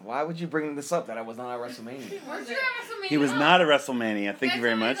was. Why would you bring this up that I was not at WrestleMania? Weren't you at WrestleMania? He was not at WrestleMania. Thank you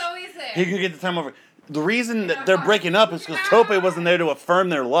very much. Toby's always there. He could get the time over. The reason that they're breaking up is because Tope wasn't there to affirm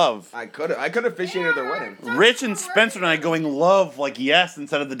their love. I could officiated their wedding. Rich and Spencer and I going love like yes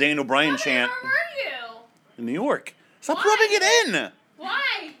instead of the Daniel Bryan Toby, chant where were you? in New York. Stop Why? rubbing it in.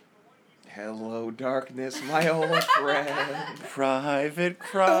 Why? Hello, darkness, my old friend. Private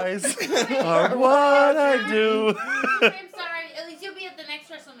cries are what I do. I'm sorry. At least you'll be at the next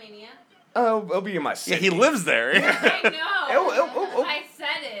WrestleMania. Oh, it'll be in my Yeah, city. he lives there. I know. Oh. I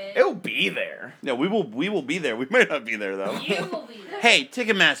said it. It'll be there. Yeah, we will be there. We may not be there though. You will be there. Hey,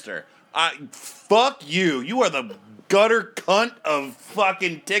 Ticketmaster. Fuck you. You are the gutter cunt of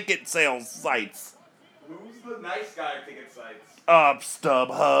fucking ticket sales sites. Who's the nice guy at ticket sites?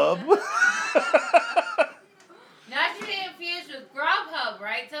 StubHub. Not to be confused with Grubhub,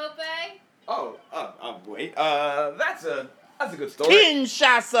 right, Tope? Wait. That's a good story.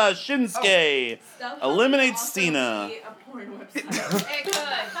 Kinshasa Shinsuke. Stuff Eliminate could also Cena. be a porn website. It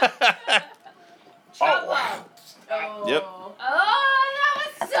could. Chub wow. Oh. Yep. Oh, that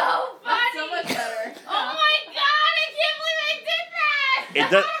was so funny. That's so much better. Oh my god, I can't believe I did that.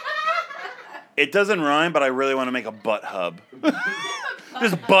 It does. It doesn't rhyme, but I really want to make a butt hub.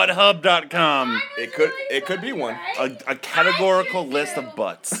 Just butthub.com. It could be one. A categorical list of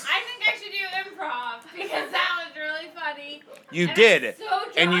butts. I think I should do improv because that was really funny. You And did, I'm so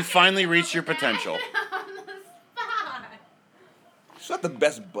and you drunk finally I came reached up your with that potential. On the spot. She's not the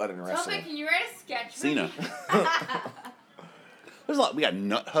best butt in Tope, wrestling. can you write a sketch for Cena. me? There's a lot. We got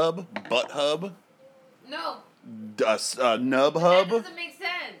Nut Hub, Butt Hub, No, Nub that Hub, doesn't make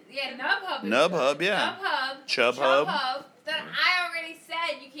sense. Yeah, Nub Hub. is Nub good. Hub, yeah. Nub Hub. Chub Chub Hub, Hub. That I already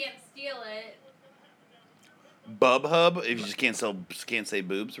said you can't steal it. Bub Hub. If you just can't say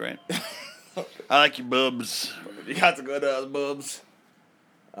boobs, right? I like your boobs. You got the good boobs.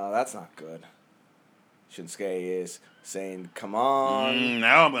 Oh, that's not good. Shinsuke is saying, "Come on."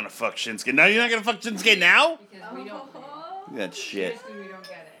 Now I'm gonna fuck Shinsuke. Now you're not gonna fuck Shinsuke now? Because we don't. That shit. Seriously, we don't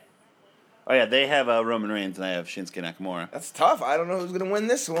get it. Oh yeah, they have Roman Reigns and I have Shinsuke Nakamura. That's tough. I don't know who's gonna win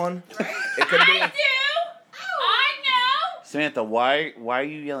this one. Right? It could be. I do. I know. Samantha, why are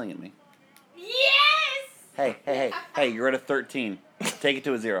you yelling at me? Yes. Hey, you're at a 13. Take it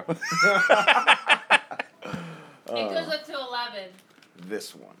to a 0. It goes up to 11.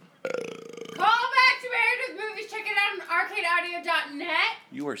 This one. Call back to Married with Movies. Check it out on arcadeaudio.net,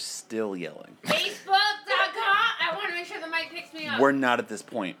 You are still yelling. Facebook.com. I want to make sure the mic picks me up. We're not at this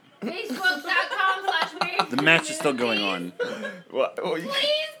point. Facebook.com/Married. The match is still going on. What? Oh, Please give me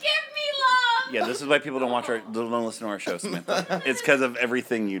love. Yeah, this is why people don't don't listen to our show, Samantha. It's because of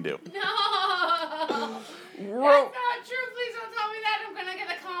everything you do. No. That's not true. Please don't tell me that. I'm gonna get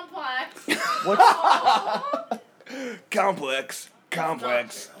a complex. Complex.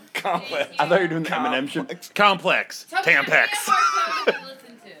 Thank I thought you were doing the Eminem shit. Complex. Tell me how many Tampex. of our shows you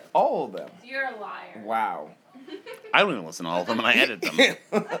listen to. All of them. You're a liar. Wow. I don't even listen to all of them, and I edit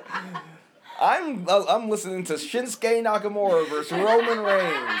them. I'm listening to Shinsuke Nakamura versus Roman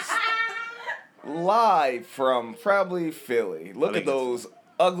Reigns live from probably Philly. Look at those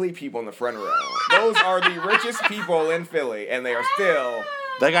ugly people in the front row. Those are the richest people in Philly, and they are still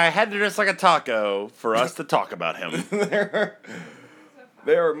That guy had to dress like a taco for us to talk about him.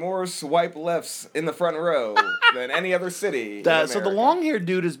 there are more swipe lefts in the front row than any other city. in So the America. long-haired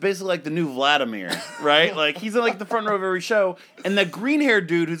dude is basically like the new Vladimir, right? Like he's in like the front row of every show, and the green-haired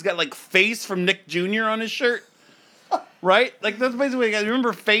dude who's got like Face from Nick Jr. on his shirt, right? Like that's basically what you guys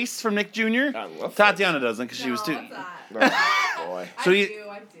remember Face from Nick Jr. I love Tatiana doesn't because she No, was too. what's that? Oh, boy. So I you-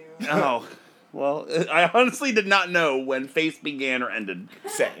 do. Oh, well, I honestly did not know when Face began or ended.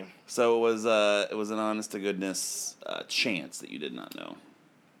 Same. So it was an honest to goodness chance that you did not know.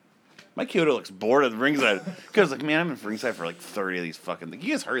 My Kyoto looks bored at the ringside. Because like, man, I'm in ringside for like 30 of these fucking things.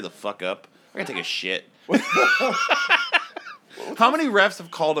 You guys hurry the fuck up. I gotta take a shit. How many refs have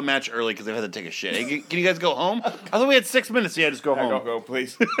called a match early because they've had to take a shit? Hey, can you guys go home? I thought we had 6 minutes. Yeah, just go Yeah, home. go,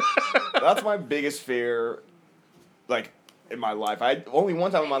 please. That's my biggest fear, like, in my life. Only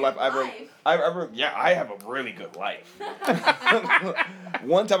one time in my life I have a really good life.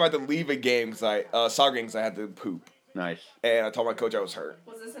 One time I had to leave a game because soccer game because I had to poop, Nice. and I told my coach I was hurt.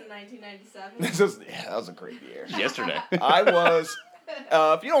 Was this in 1997? That was a great year. Yesterday. I was.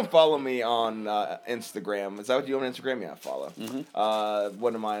 If you don't follow me on Instagram, is that what you do on Instagram? Yeah, follow. Mm-hmm.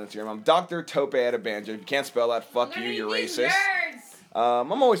 What am I on Instagram? I'm Dr. Tope Atabanjo. If you can't spell that, fuck you, you're racist.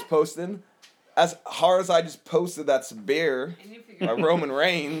 I'm always posting. As hard as I just posted that beer by Roman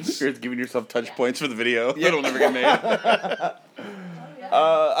Reigns. You're giving yourself touch points for the video. Yeah. It'll never get made.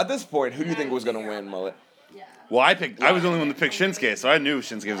 At this point, who do you think was going to win, Mullet? Yeah. Well, I was the only one that picked Shinsuke, so I knew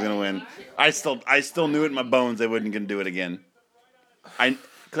Shinsuke was gonna win. I still knew it in my bones they wasn't gonna do it again.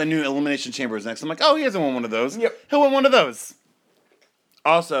 Because I knew Elimination Chamber was next. I'm like, oh, he hasn't won one of those. Yep. He'll win one of those.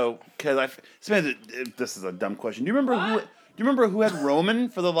 Also, because this is a dumb question. Do you remember who had Roman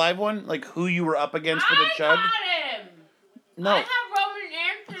for the live one? Like who you were up against for the chug? I got him. No. I have Roman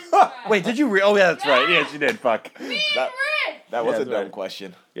Anderson. Wait, did you? Oh yeah, that's right. Yeah, she did. Fuck. Me and That- Rich. That was Yeah, a that's dumb right.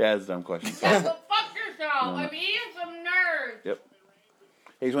 question. Yeah, that's a dumb question. Yeah, go fuck yourself. I'm eating some nerds. Yep.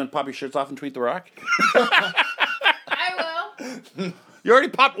 Hey, you want to pop your shirts off and tweet The Rock? I will. You already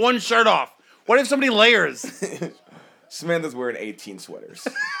popped one shirt off. What if somebody layers? Samantha's wearing 18 sweaters.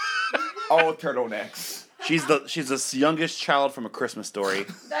 All turtlenecks. She's the youngest child from A Christmas Story.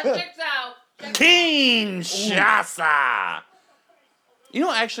 That checks out. Kinshasa. You know,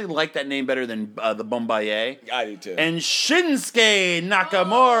 I actually like that name better than the Bombaye. I do too. And Shinsuke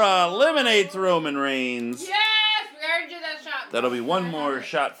Nakamura eliminates Roman Reigns. Yes, we already did that shot. That'll be one more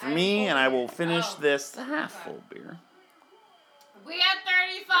shot for me, and I will finish this half full beer. We have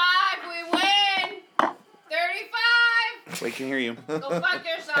 35. We win. 35. Wait, can hear you. Go fuck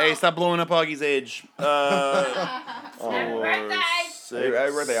yourself. Hey, stop blowing up Augie's age. Happy birthday.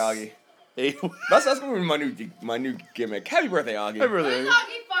 Happy birthday, Augie. 8. That's gonna be my new gimmick. Happy birthday, Augie. Happy birthday. Who's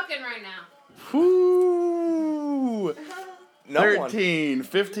Augie fucking right now? Whoo! No one. 13,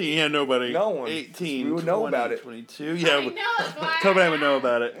 15, yeah, nobody. No one. 18, We would know 20, about it. 22, yeah. I know, that's why Toby and I I would know asked.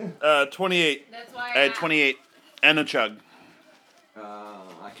 about it. 28. That's why I had asked. 28 and a chug.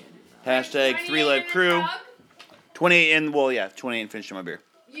 I can't do Hashtag 28 3 Live in a Crew. jug, 28 and, well, yeah, 28 and finishing my beer.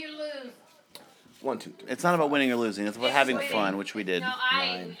 You lose. that. 1, 2, 3. It's not about winning or losing. It's about It's having winning. fun, which we did. No, I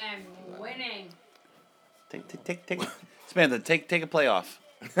 9. am winning. Take. Samantha, take a play off.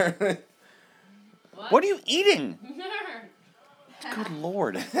 What? What are you eating? Good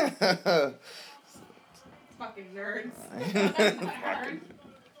lord. Fucking nerds.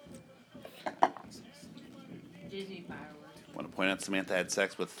 Disney fireworks. I want to point out Samantha had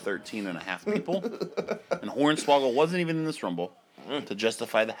sex with 13 and a half people. And Hornswoggle wasn't even in this rumble to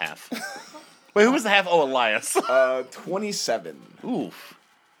justify the half. Wait, who was the half? Oh, Elias. 27. Oof.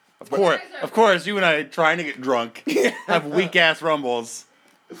 Of course, you and I trying to get drunk have weak ass rumbles.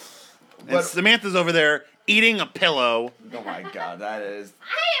 And But- Samantha's over there eating a pillow. Oh my god, that is.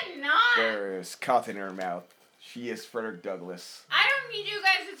 I am not. There is cotton in her mouth. She is Frederick Douglass. I don't need you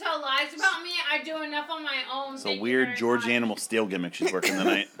guys to tell lies about me. I do enough on my own. It's a Thank you weird very George much. Animal Steel gimmick she's working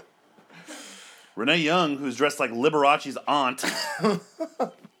tonight. Renee Young, who's dressed like Liberace's aunt.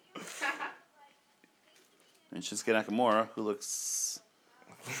 And Shinsuke Nakamura, who looks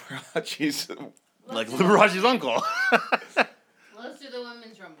She's. like Liberace's uncle. Let's do the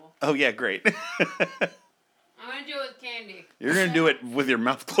women's rumble. Oh, yeah, great. I'm gonna do it with candy. You're going to do it with your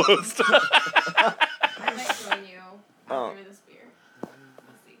mouth closed. I'm gonna join you Oh. after this beer. Let's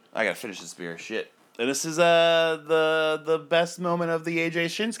see. I got to finish this beer. Shit. And this is the best moment of the AJ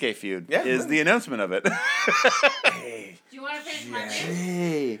Shinsuke feud. Yeah. Is the announcement of it. Hey. Do you want to finish my beer?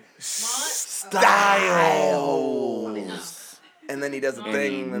 Hey. Styles. And then he does a And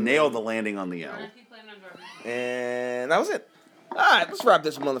thing. he and nailed the landing on the L. Unless you plan on driving. And that was it. Alright, let's wrap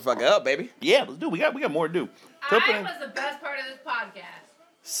this motherfucker up, baby. Yeah, let's do it. We got more to do. I was the best part of this podcast.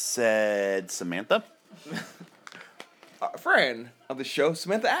 Said Samantha. A friend of the show,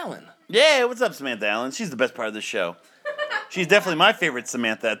 Samantha Allen. Yeah, what's up, Samantha Allen? She's the best part of the show. She's definitely my favorite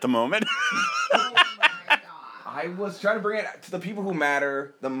Samantha at the moment. Oh my god. I was trying to bring it to the people who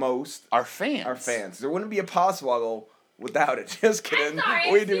matter the most, Our fans. our fans. There wouldn't be a Podswoggle without it. Just kidding. I'm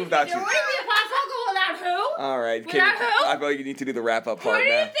sorry. We excuse do me, without there you. wouldn't be a Podswoggle without who? All right. Without who? I feel like you need to do the wrap up Who part do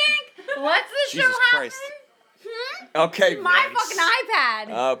you now. think lets the Jesus show happen? Christ. Okay, My Vince.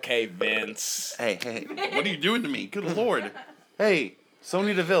 fucking iPad. Okay, Vince. Hey, what are you doing to me? Good lord. Hey,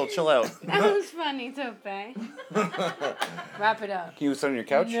 Sonya Deville, chill out. That was funny, Tope. Wrap it up. Can you sit on your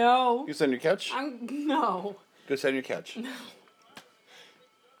couch? No. Can you sit on your couch? No. Go sit on your couch.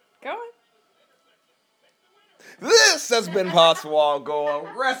 Go on. This has been Podswoggle,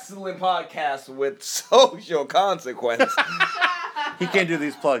 a wrestling podcast with social consequence. He can't do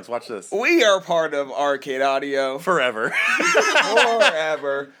these plugs. Watch this. We are part of Arcade Audio Forever.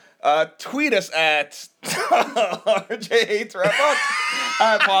 forever. Tweet us at RJ Trap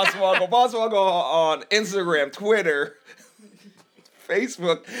at Podswoggle. Podswoggle on Instagram, Twitter,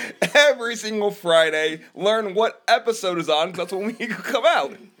 Facebook, every single Friday. Learn what episode is on, because that's when we come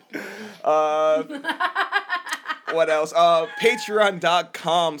out. What else?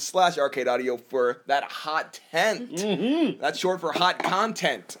 Patreon.com/Arcade Audio for that hot tent. Mm-hmm. That's short for hot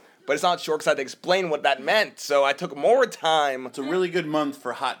content. But it's not short because I had to explain what that meant. So I took more time. It's a really good month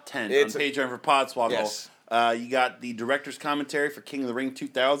for Hot Tent It's on Patreon for Podswoggle. Yes. You got the director's commentary for King of the Ring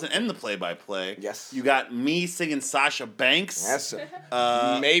 2000 and the play-by-play. Yes. You got me singing Sasha Banks. Yes.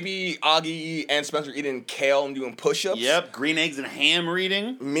 Uh, Maybe Augie and Spencer eating kale and doing push-ups. Yep. Green eggs and ham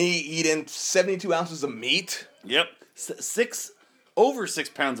reading. Me eating 72 ounces of meat. Yep. Over 6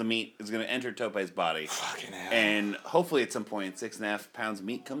 pounds of meat is going to enter Tope's body. Fucking hell. And hopefully at some point, 6.5 pounds of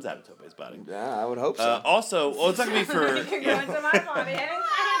meat comes out of Tope's body. Yeah, I would hope so. Also, well, it's not going to be for... You can go into my body.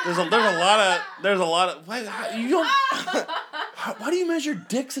 There's a lot of why you don't why do you measure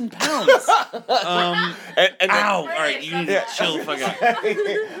dicks in pounds? And Ow! All right, you need to chill the fuck out.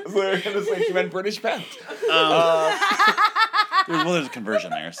 We're gonna say she meant British pounds. There's a conversion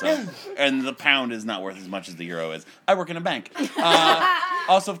there, so and the pound is not worth as much as the euro is. I work in a bank.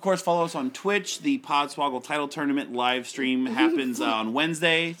 Also, of course, follow us on Twitch. The Podswoggle title tournament live stream happens on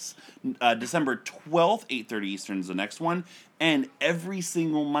Wednesdays, December 12th, 8:30 Eastern is the next one. And every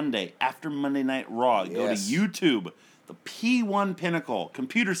single Monday after Monday Night Raw, go to Yes. YouTube, the P1 Pinnacle,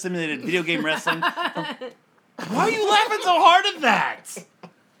 computer simulated video game wrestling. Why are you laughing so hard at that?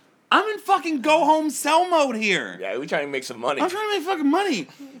 I'm in fucking go home sell mode here. Yeah, we're trying to make some money. I'm trying to make fucking money.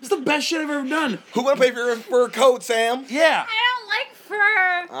 It's the best shit I've ever done. Who gonna pay for your fur coat, Sam? Yeah. I don't like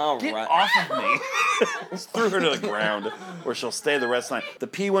fur. All Get right. off of me. Let's throw her to the ground where she'll stay the rest of the night. The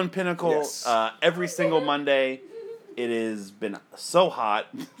P1 Pinnacle, Yes. every single Monday. It has been so hot.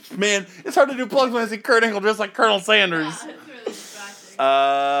 Man, it's hard to do plugs when I see Kurt Angle dressed like Colonel Sanders. It's really distracting.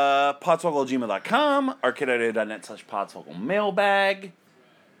 Podswoggle@gmail.com, arcadeaudio.net/Podswoggle mailbag.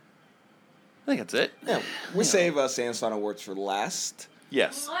 I think that's it. Yeah, we save Sam's final words for last.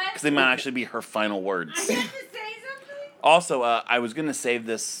 Yes, What? because they might actually be her final words. I have to say something? Also, I was going to save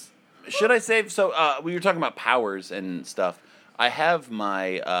this. Should I save? So, we were talking about powers and stuff. I have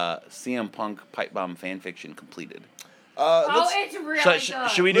my CM Punk Pipe Bomb fanfiction completed. It's really good.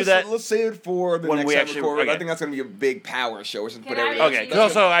 Should we do that? Let's save it for the When next we time actually- record. okay. I think that's gonna be a big power show. We're just gonna Can put I everything. Okay, because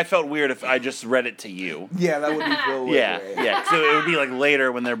also I felt weird if I just read it to you. Yeah, that would be Phil. Yeah. So it would be like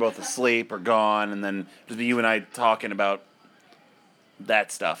later when they're both asleep or gone, and then just be you and I talking about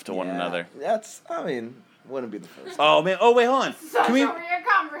that stuff to one another. Wouldn't be the first. Oh man! Oh wait, hold on. Such Can we a weird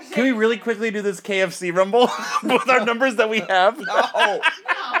conversation. can we really quickly do this KFC Rumble with our numbers that we have? Oh,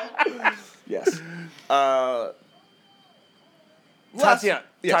 No. yes. Tatiana,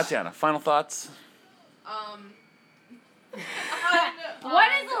 Yes. Tatiana, final thoughts. What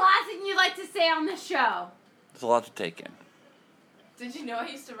is the last thing you'd like to say on the show? There's a lot to take in. Did you know I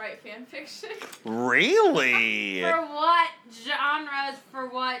used to write fan fiction? Really? For what genres? For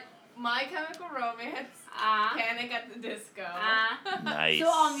what? My Chemical Romance, Uh, Panic at the Disco. Nice. So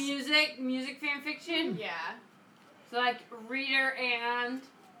all music fan fiction. Yeah. So like reader and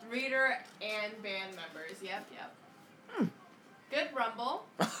Reader and band members. Yep. Good Rumble.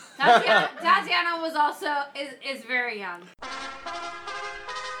 Tatiana was also is very young.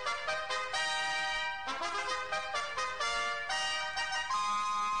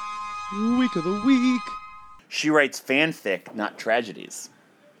 Week of the week. She writes fanfic, not tragedies.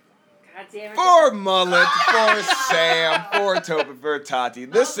 God damn it. For Mullet, for Sam, for Tope, for Tati.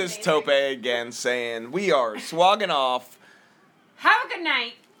 This is Tope again saying we are swagging off, Have a good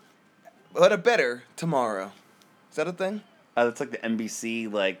night. but a better tomorrow. Is that a thing? That's like the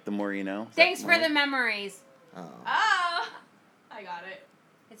NBC, like the more you know. Is that Thanks for more- the memories. Oh. Oh, I got it.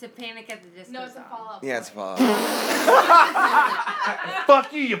 It's a Panic at the Disco. No, it's a song. Fall Out Yeah, it's Boy. fine.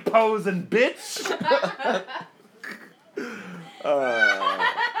 Fuck you, you posing bitch!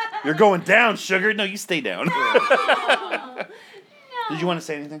 You're going down, sugar. No, you stay down. Oh, no. Did you want to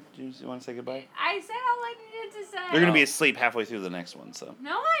say anything? Did you want to say goodbye? I said I'll let you say. They're gonna be asleep halfway through the next one, so.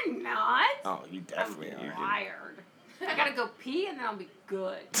 No, I'm not. Oh, you definitely I'm are. tired. I gotta go pee and then I'll be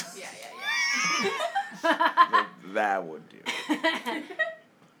good. Yeah. That would do.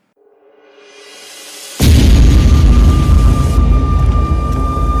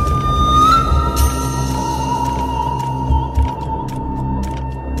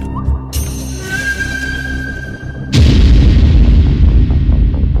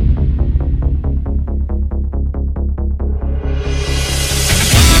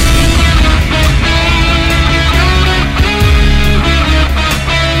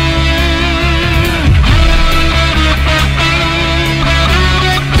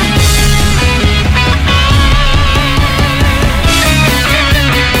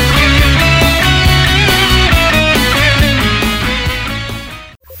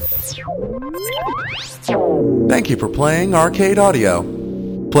 Thank you for playing Arcade Audio.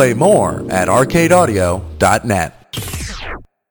 Play more at arcadeaudio.net.